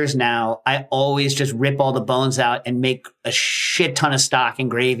many years now, I always just rip all the bones out and make a shit ton of stock and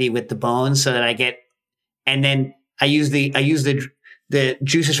gravy with the bones so that and then I use the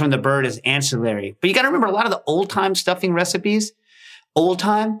juices from the bird as ancillary. But you got to remember, a lot of the old time stuffing recipes, old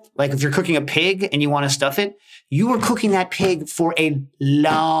time, like if you're cooking a pig and you want to stuff it, you were cooking that pig for a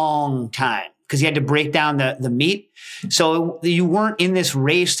long time because you had to break down the meat. So you weren't in this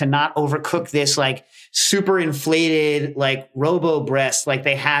race to not overcook this like super inflated, like robo breast like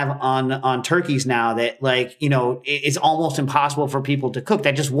they have on turkeys now that like, you know, it's almost impossible for people to cook.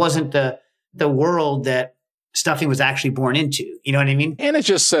 That just wasn't the world that stuffing was actually born into. You know what I mean? And it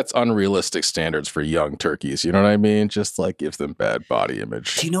just sets unrealistic standards for young turkeys. You know what I mean? Just like gives them bad body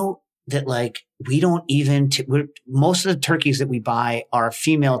image. Do you know that like we don't even, most of the turkeys that we buy are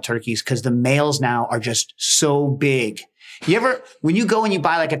female turkeys because the males now are just so big. You ever, when you go and you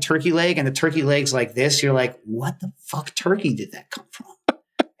buy like a turkey leg and the turkey leg's like this, you're like, what the fuck turkey did that come from?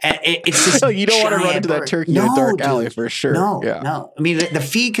 And it's just you don't want to run into that turkey in a dark alley for sure. No. I mean, the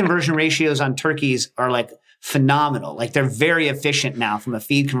feed conversion ratios on turkeys are like phenomenal. Like they're very efficient now from a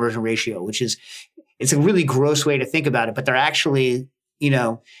feed conversion ratio, which is, it's a really gross way to think about it, but they're actually, you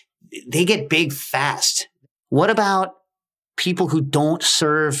know, they get big fast. What about people who don't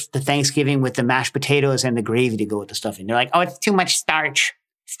serve the Thanksgiving with the mashed potatoes and the gravy to go with the stuffing? They're like, oh, it's too much starch.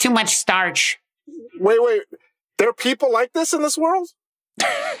 It's too much starch. Wait. There are people like this in this world?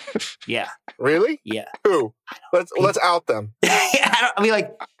 Yeah. Really? Yeah. Who? Let's out them. I mean,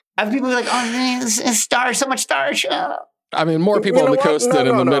 like, I have people be like, oh, man, it's starch, so much starch. I mean, more people on the coast than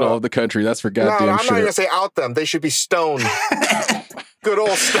in the middle of the country. That's for goddamn sure. I'm not going to say out them. They should be stoned. Good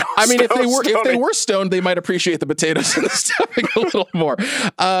old stoned. I mean, if they were stoned, they might appreciate the potatoes and the stuffing a little more.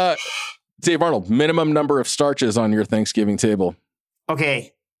 Dave Arnold, minimum number of starches on your Thanksgiving table.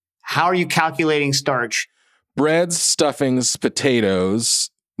 Okay. How are you calculating starch? Breads, stuffings, potatoes,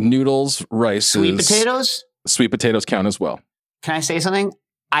 noodles, rice. Sweet potatoes? Sweet potatoes count as well. Can I say something?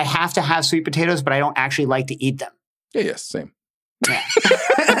 I have to have sweet potatoes, but I don't actually like to eat them. Yeah, same. Yeah.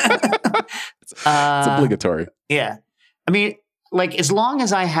 It's obligatory. Yeah. I mean, like as long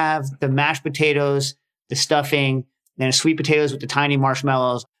as I have the mashed potatoes, the stuffing, then sweet potatoes with the tiny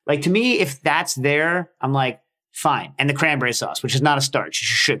marshmallows, like to me, if that's there, I'm like, fine. And the cranberry sauce, which is not a starch, it's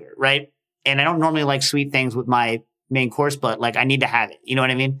sugar, right? And I don't normally like sweet things with my main course, but like I need to have it. You know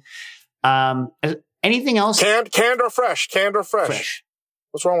what I mean? Anything else? Canned or fresh? Canned or fresh? Fresh.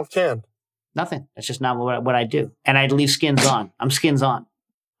 What's wrong with canned? Nothing. That's just not what I do. And I leave skins on. I'm skins on.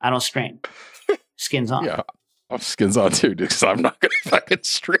 I don't strain. Skins on. Yeah, I'm skins on too, dude, because I'm not going to fucking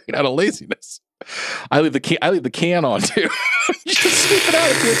strain out of laziness. I leave the can on too. You just sweep it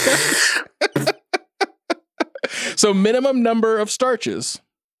out if you can. So minimum number of starches.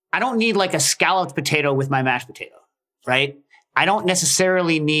 I don't need like a scalloped potato with my mashed potato, right? I don't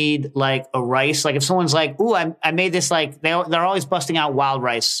necessarily need like a rice. Like if someone's like, "Ooh, I made this," like they're always busting out wild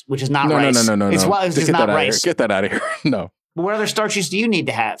rice, which is not rice. No. It's not rice. Get that out of here. No. But what other starches do you need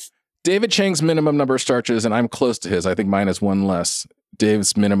to have? David Chang's minimum number of starches, and I'm close to his. I think mine is one less.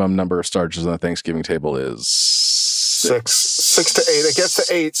 Dave's minimum number of starches on the Thanksgiving table is six to eight. It gets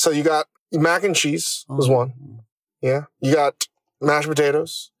to 8. So you got mac and cheese was one. Yeah. You got mashed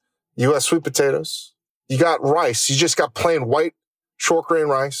potatoes. You got sweet potatoes. You got rice. You just got plain white short grain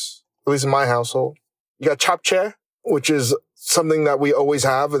rice, at least in my household. You got japchae, which is something that we always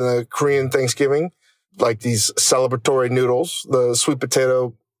have in the Korean Thanksgiving, like these celebratory noodles, the sweet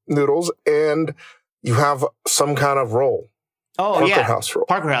potato noodles, and you have some kind of roll. Oh, Parker House roll.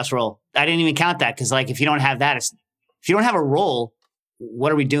 Parker House roll. I didn't even count that because, like, if you don't have that, if you don't have a roll,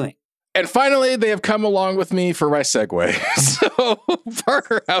 what are we doing? And finally, they have come along with me for my segue. So,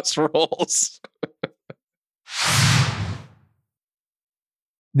 Parker House rolls.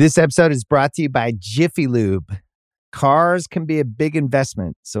 This episode is brought to you by Jiffy Lube. Cars can be a big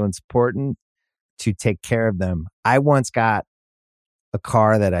investment, so it's important to take care of them. I once got a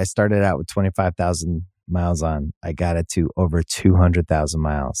car that I started out with 25,000 miles on. I got it to over 200,000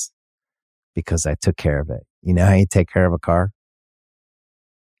 miles because I took care of it. You know how you take care of a car?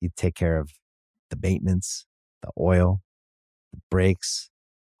 You take care of the maintenance, the oil, the brakes,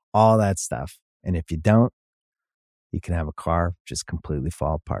 all that stuff. And if you don't, you can have a car just completely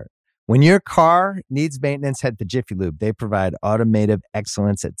fall apart. When your car needs maintenance, head to Jiffy Lube. They provide automotive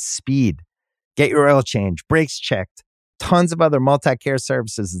excellence at speed. Get your oil change, brakes checked, tons of other multi-care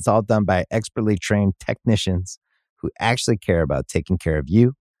services. It's all done by expertly trained technicians who actually care about taking care of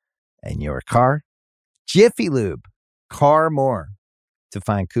you and your car. Jiffy Lube, car more. To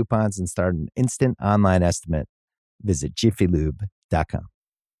find coupons and start an instant online estimate, visit jiffylube.com.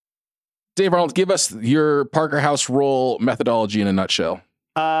 Dave Arnold, give us your Parker House roll methodology in a nutshell.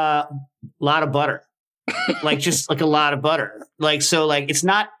 Lot of butter. like just like a lot of butter. Like, so like it's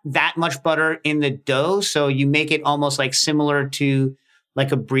not that much butter in the dough. So you make it almost like similar to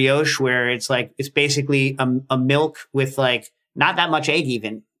like a brioche where it's like, it's basically a milk with like not that much egg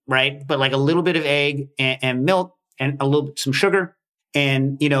even, right? But like a little bit of egg and milk and some sugar.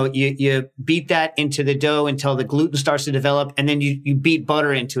 And, you know, you beat that into the dough until the gluten starts to develop. And then you beat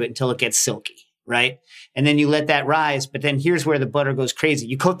butter into it until it gets silky, right? And then you let that rise. But then here's where the butter goes crazy.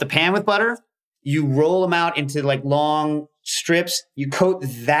 You coat the pan with butter. You roll them out into like long strips. You coat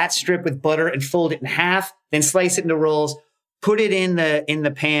that strip with butter and fold it in half, then slice it into rolls, put it in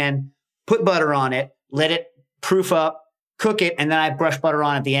the pan, put butter on it, let it proof up, cook it. And then I brush butter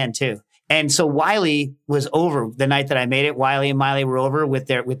on at the end too. And so Wiley was over the night that I made it. Wiley and Miley were over with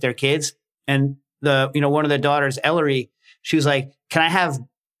their kids. And one of the daughters, Ellery, she was like, "Can I have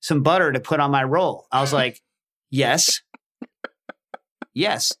some butter to put on my roll?" I was like, yes.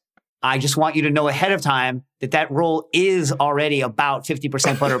 Yes. I just want you to know ahead of time that roll is already about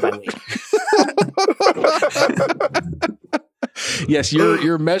 50% butter by weight. Yes,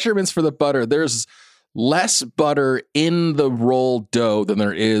 your measurements for the butter, there's less butter in the roll dough than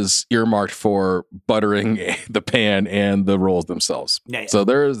there is earmarked for buttering the pan and the rolls themselves. Yeah. So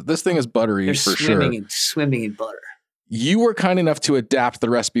this thing is buttery for sure. Swimming in butter. You were kind enough to adapt the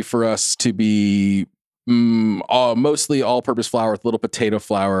recipe for us to be mostly all-purpose flour with little potato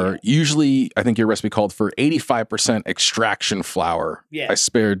flour. Yeah. Usually, I think your recipe called for 85% extraction flour. Yeah. I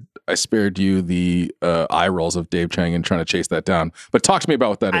spared you the eye rolls of Dave Chang and trying to chase that down. But talk to me about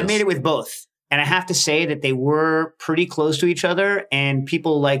what that is. I made it with both. And I have to say that they were pretty close to each other and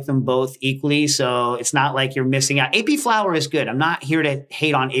people like them both equally. So it's not like you're missing out. AP flour is good. I'm not here to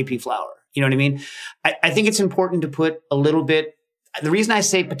hate on AP flour. You know what I mean? I think it's important to put a little bit. The reason I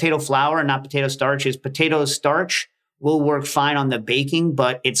say potato flour and not potato starch is potato starch will work fine on the baking,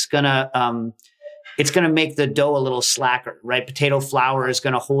 but it's gonna make the dough a little slacker, right? Potato flour is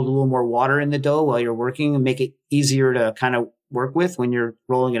gonna hold a little more water in the dough while you're working and make it easier to kind of work with when you're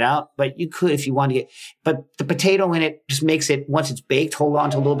rolling it out. But you could, if you want to but the potato in it just makes it, once it's baked, hold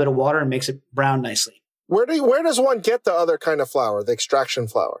on to a little bit of water and makes it brown nicely. Where does one get the other kind of flour, the extraction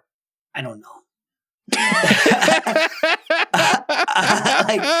flour? I don't know.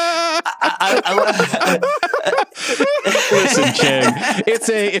 Listen, Chang, it's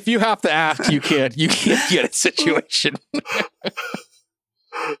if you have to ask, you can't get a situation.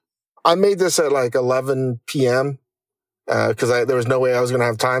 I made this at like 11 p.m. Because there was no way I was going to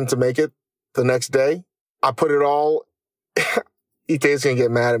have time to make it the next day. I put it all. Ite's going to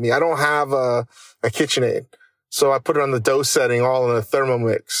get mad at me. I don't have a KitchenAid, so I put it on the dough setting all in a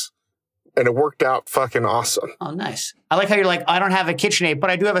Thermomix. And it worked out fucking awesome. Oh, nice. I like how you're like, I don't have a KitchenAid, but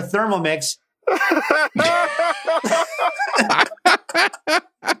I do have a Thermomix. But,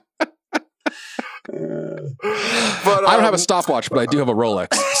 I don't have a stopwatch, but I do have a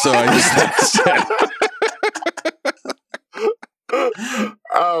Rolex. So I use that instead.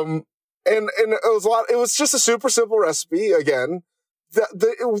 And it was a lot. It was just a super simple recipe. Again,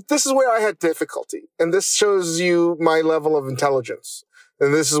 this is where I had difficulty. And this shows you my level of intelligence.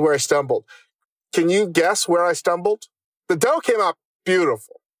 And this is where I stumbled. Can you guess where I stumbled? The dough came out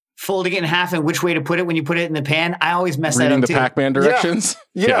beautiful. Folding it in half and which way to put it when you put it in the pan. I always mess that up Reading the too. Pac-Man directions.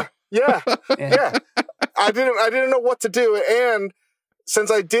 Yeah. I didn't know what to do. And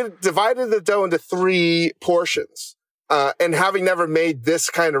since I divided the dough into 3 portions, and having never made this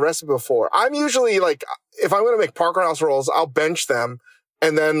kind of recipe before, I'm usually like, if I'm going to make Parker House rolls, I'll bench them.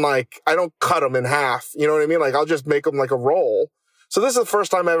 And then like, I don't cut them in half. You know what I mean? Like I'll just make them like a roll. So this is the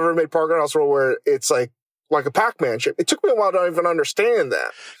first time I've ever made Parker House roll where it's like a Pac-Man shape. It took me a while to even understand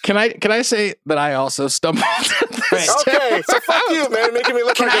that. Can I say that I also stumbled? Okay, so fuck you, man, making me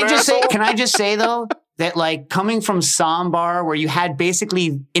look like an asshole. Can I just say though that like coming from Sambar, where you had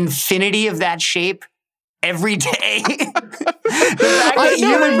basically infinity of that shape every day. The fact that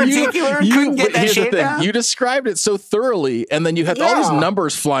you in particular couldn't get that shape down. You described it so thoroughly, and then you had all these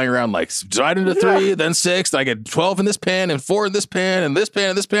numbers flying around, like divide into 3, then 6. Then I get 12 in this pan, and 4 in this pan, and this pan,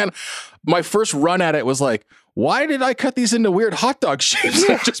 and this pan. My first run at it was like, why did I cut these into weird hot dog shapes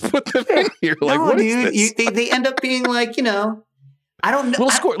and just put them in here? Like, no, what dude, is this? They end up being like, I don't know.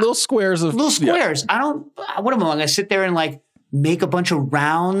 Little squares of... Little squares. Yeah. What am I going to sit there and like make a bunch of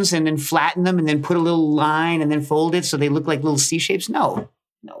rounds and then flatten them and then put a little line and then fold it so they look like little C shapes? No,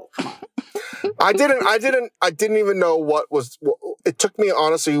 come on. I didn't even know what was, it took me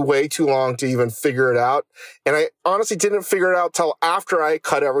honestly way too long to even figure it out. And I honestly didn't figure it out till after I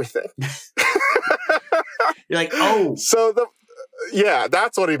cut everything. You're like, oh. So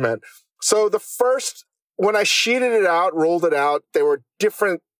that's what he meant. So when I sheeted it out, rolled it out, there were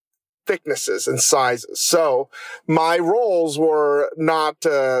different thicknesses and sizes. So my rolls were not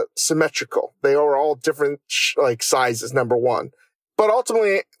symmetrical. They were all different like sizes, number one. But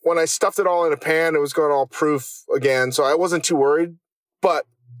ultimately, when I stuffed it all in a pan, it was going all proof again. So I wasn't too worried. But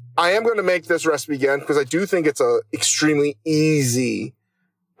I am going to make this recipe again because I do think it's a extremely easy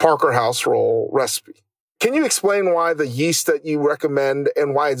Parker House roll recipe. Can you explain why the yeast that you recommend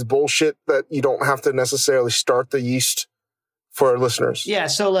and why it's bullshit that you don't have to necessarily start the yeast for our listeners? Yeah.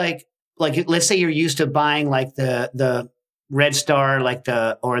 So like let's say you're used to buying like the Red Star, like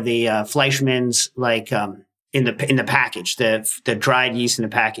the Fleischmann's, like, in the package, the dried yeast in the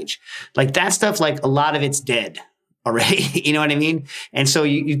package, like that stuff, like a lot of it's dead already. You know what I mean? And so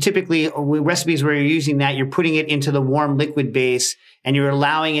you typically, with recipes where you're using that, you're putting it into the warm liquid base and you're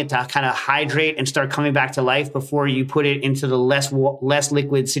allowing it to kind of hydrate and start coming back to life before you put it into the less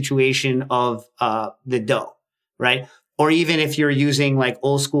liquid situation of the dough, right? Or even if you're using like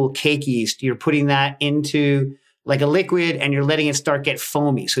old school cake yeast, you're putting that into like a liquid and you're letting it start get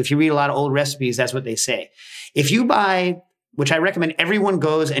foamy. So if you read a lot of old recipes, that's what they say. If you buy, which I recommend everyone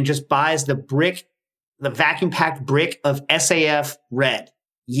goes and just buys the vacuum packed brick of SAF red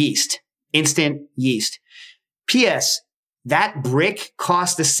yeast, instant yeast. P.S. That brick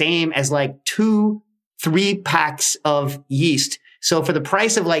costs the same as like 2-3 packs of yeast. So for the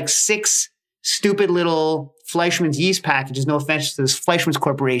price of like 6 stupid little Fleischmann's yeast packages, no offense to this Fleischmann's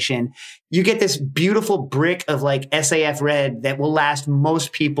Corporation, you get this beautiful brick of like SAF red that will last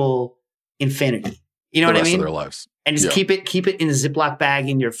most people infinity. You know what I mean? The rest of their lives. And just keep it in a Ziploc bag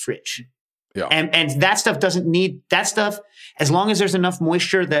in your fridge. Yeah. And that stuff doesn't need that stuff. As long as there's enough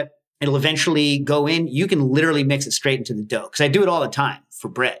moisture that it'll eventually go in, you can literally mix it straight into the dough. Cause I do it all the time for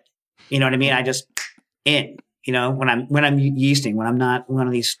bread. You know what I mean? I just you know, when I'm yeasting, when I'm not one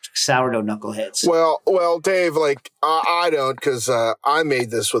of these sourdough knuckleheads. Well, Dave, like I don't, because I made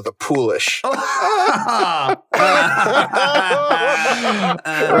this with a Polish. Right.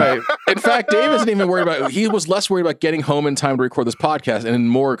 In fact, Dave isn't even worried about. He was less worried about getting home in time to record this podcast, and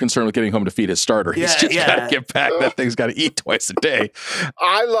more concerned with getting home to feed his starter. He's got to get back. That thing's got to eat twice a day.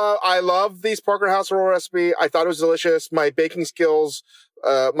 I love these Parker House roll recipe. I thought it was delicious. My baking skills.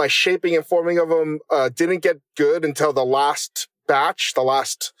 My shaping and forming of them didn't get good until the last batch, the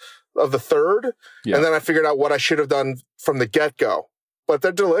last of the third. Yeah. And then I figured out what I should have done from the get-go. But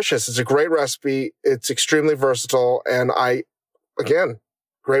they're delicious. It's a great recipe. It's extremely versatile. And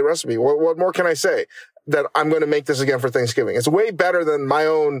great recipe. What more can I say? That I'm going to make this again for Thanksgiving. It's way better than my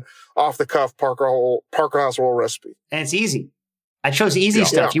own off-the-cuff Parker House roll recipe. And it's easy. I chose easy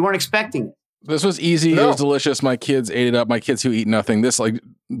stuff. Yeah. You weren't expecting it. This was easy. No. It was delicious. My kids ate it up. My kids who eat nothing. This, like,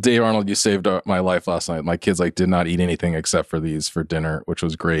 Dave Arnold, you saved my life last night. My kids did not eat anything except for these for dinner, which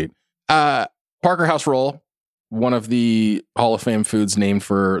was great. Parker House roll, one of the Hall of Fame foods named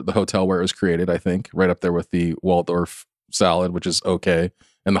for the hotel where it was created, I think, right up there with the Waldorf salad, which is okay,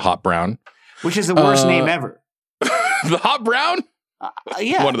 and the hot brown, which is the worst name ever. The hot brown,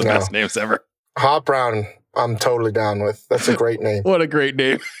 yeah, one of the best names ever. Hot brown, I'm totally down with. That's a great name. What a great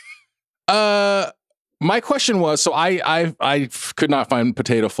name. My question was, so I could not find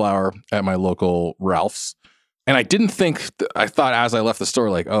potato flour at my local Ralph's, and I didn't think, I thought as I left the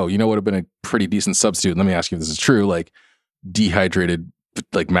store, like, oh, you know what would have been a pretty decent substitute? Let me ask you if this is true. Like dehydrated,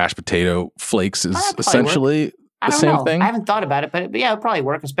 like mashed potato flakes is essentially the same thing. I haven't thought about it, but yeah, it'll probably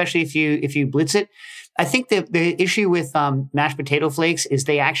work, especially if you blitz it. I think the issue with mashed potato flakes is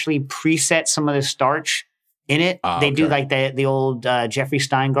they actually preset some of the starch in it. They do like the old Jeffrey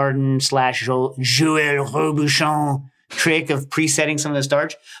Steingarten / Joël Robuchon trick of presetting some of the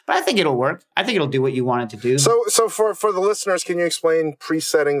starch, but I think it'll work. I think it'll do what you want it to do. So for the listeners, can you explain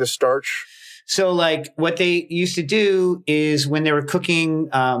presetting the starch? So like what they used to do is when they were cooking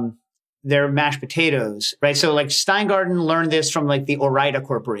their mashed potatoes, right? So like Steingarten learned this from like the Ore-Ida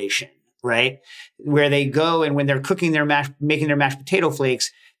Corporation, right? Where they go and when they're cooking making their mashed potato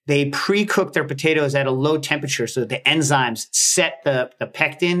flakes, they pre-cook their potatoes at a low temperature so that the enzymes set the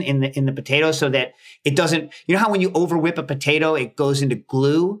pectin in the potato so that it doesn't, you know how when you over whip a potato, it goes into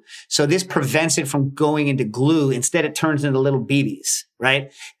glue? So this prevents it from going into glue. Instead, it turns into little BBs,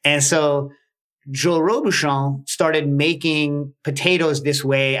 right? And so Joël Robuchon started making potatoes this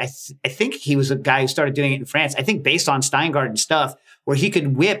way. I think he was a guy who started doing it in France. I think based on Steingarten stuff, where he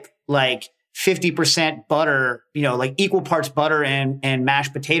could whip like 50% butter, like equal parts butter and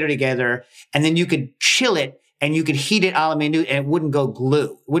mashed potato together. And then you could chill it and you could heat it a la minute and it wouldn't go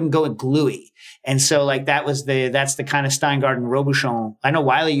glue. It wouldn't go gluey. And so like that's the kind of Steingarten Robuchon. I know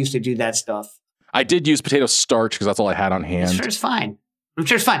Wiley used to do that stuff. I did use potato starch because that's all I had on hand. I'm sure it's fine.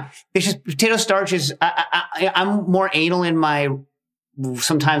 It's just potato starch is, I'm more anal in my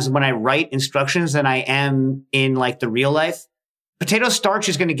sometimes when I write instructions than I am in like the real life. Potato starch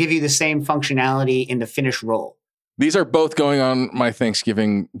is going to give you the same functionality in the finished roll. These are both going on my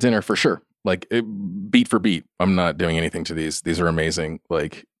Thanksgiving dinner for sure. Like beat for beat. I'm not doing anything to these. These are amazing.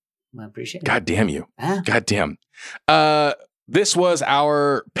 Like, I appreciate it. God damn you. God damn. This was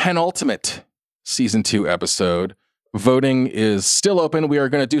our penultimate season 2 episode. Voting is still open. We are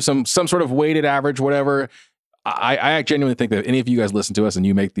going to do some sort of weighted average, whatever. I genuinely think that any of you guys listen to us and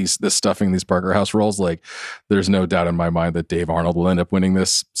you make this stuffing, these Parker House rolls, like there's no doubt in my mind that Dave Arnold will end up winning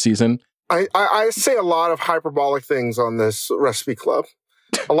this season. I say a lot of hyperbolic things on this recipe club.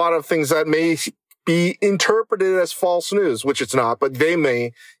 A lot of things that may be interpreted as false news, which it's not, but they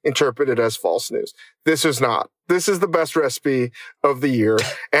may interpret it as false news. This is not. This is the best recipe of the year.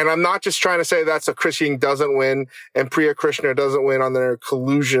 And I'm not just trying to say that's a Chris Ying doesn't win and Priya Krishna doesn't win on their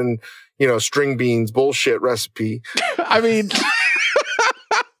collusion, string beans bullshit recipe. I mean,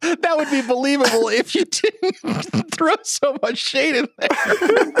 that would be believable if you didn't throw so much shade in there.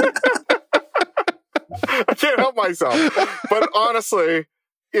 I can't help myself. But honestly,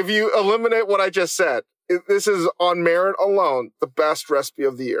 if you eliminate what I just said, this is on merit alone the best recipe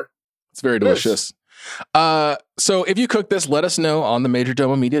of the year. It's very delicious. So if you cook this, let us know on the Major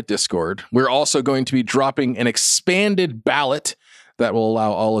Domo Media Discord. We're also going to be dropping an expanded ballot that will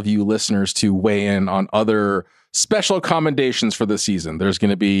allow all of you listeners to weigh in on other special commendations for the season. There's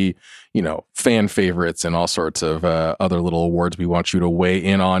going to be, fan favorites and all sorts of other little awards we want you to weigh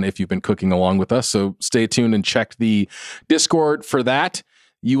in on if you've been cooking along with us. So stay tuned and check the Discord for that.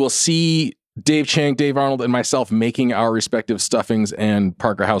 You will see Dave Chang, Dave Arnold, and myself making our respective stuffings and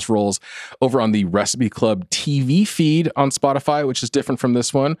Parker House rolls over on the Recipe Club TV feed on Spotify, which is different from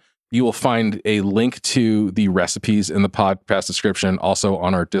this one. You will find a link to the recipes in the podcast description, also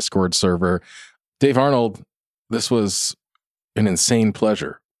on our Discord server. Dave Arnold, this was an insane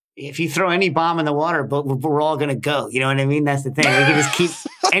pleasure. If you throw any bomb in the water, but we're all going to go. You know what I mean? That's the thing. We can just keep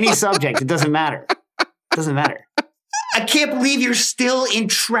any subject. It doesn't matter. It doesn't matter. I can't believe you're still in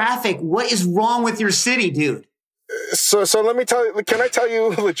traffic. What is wrong with your city, dude? So let me tell you, can I tell you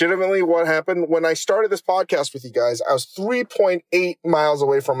legitimately what happened? When I started this podcast with you guys, I was 3.8 miles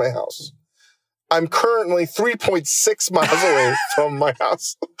away from my house. I'm currently 3.6 miles away from my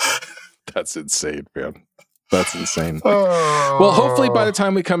house. That's insane, man. That's insane. Well, hopefully by the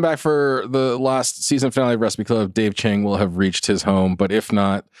time we come back for the last season finale of Recipe Club, Dave Chang will have reached his home. But if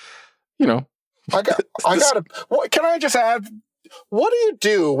not, I gotta. Can I just add? What do you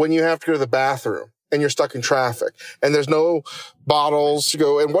do when you have to go to the bathroom and you're stuck in traffic and there's no bottles to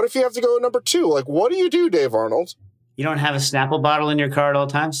go? And what if you have to go number 2? Like, what do you do, Dave Arnold? You don't have a Snapple bottle in your car at all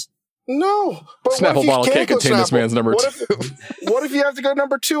times? No, but Snapple bottle can't contain this man's number 2. What if you have to go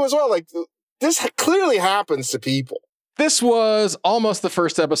number 2 as well? Like, this clearly happens to people. This was almost the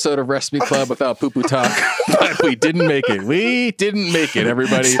first episode of Recipe Club without poo-poo talk, but we didn't make it. We didn't make it,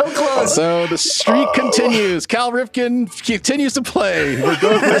 everybody. So close. So the streak continues. Cal Ripken continues to play. We're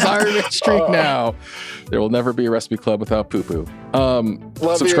going for his Iron Man streak now. There will never be a Recipe Club without poo-poo.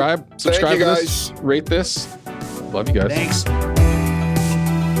 Subscribe you to guys. this, rate this. Love you guys. Thanks.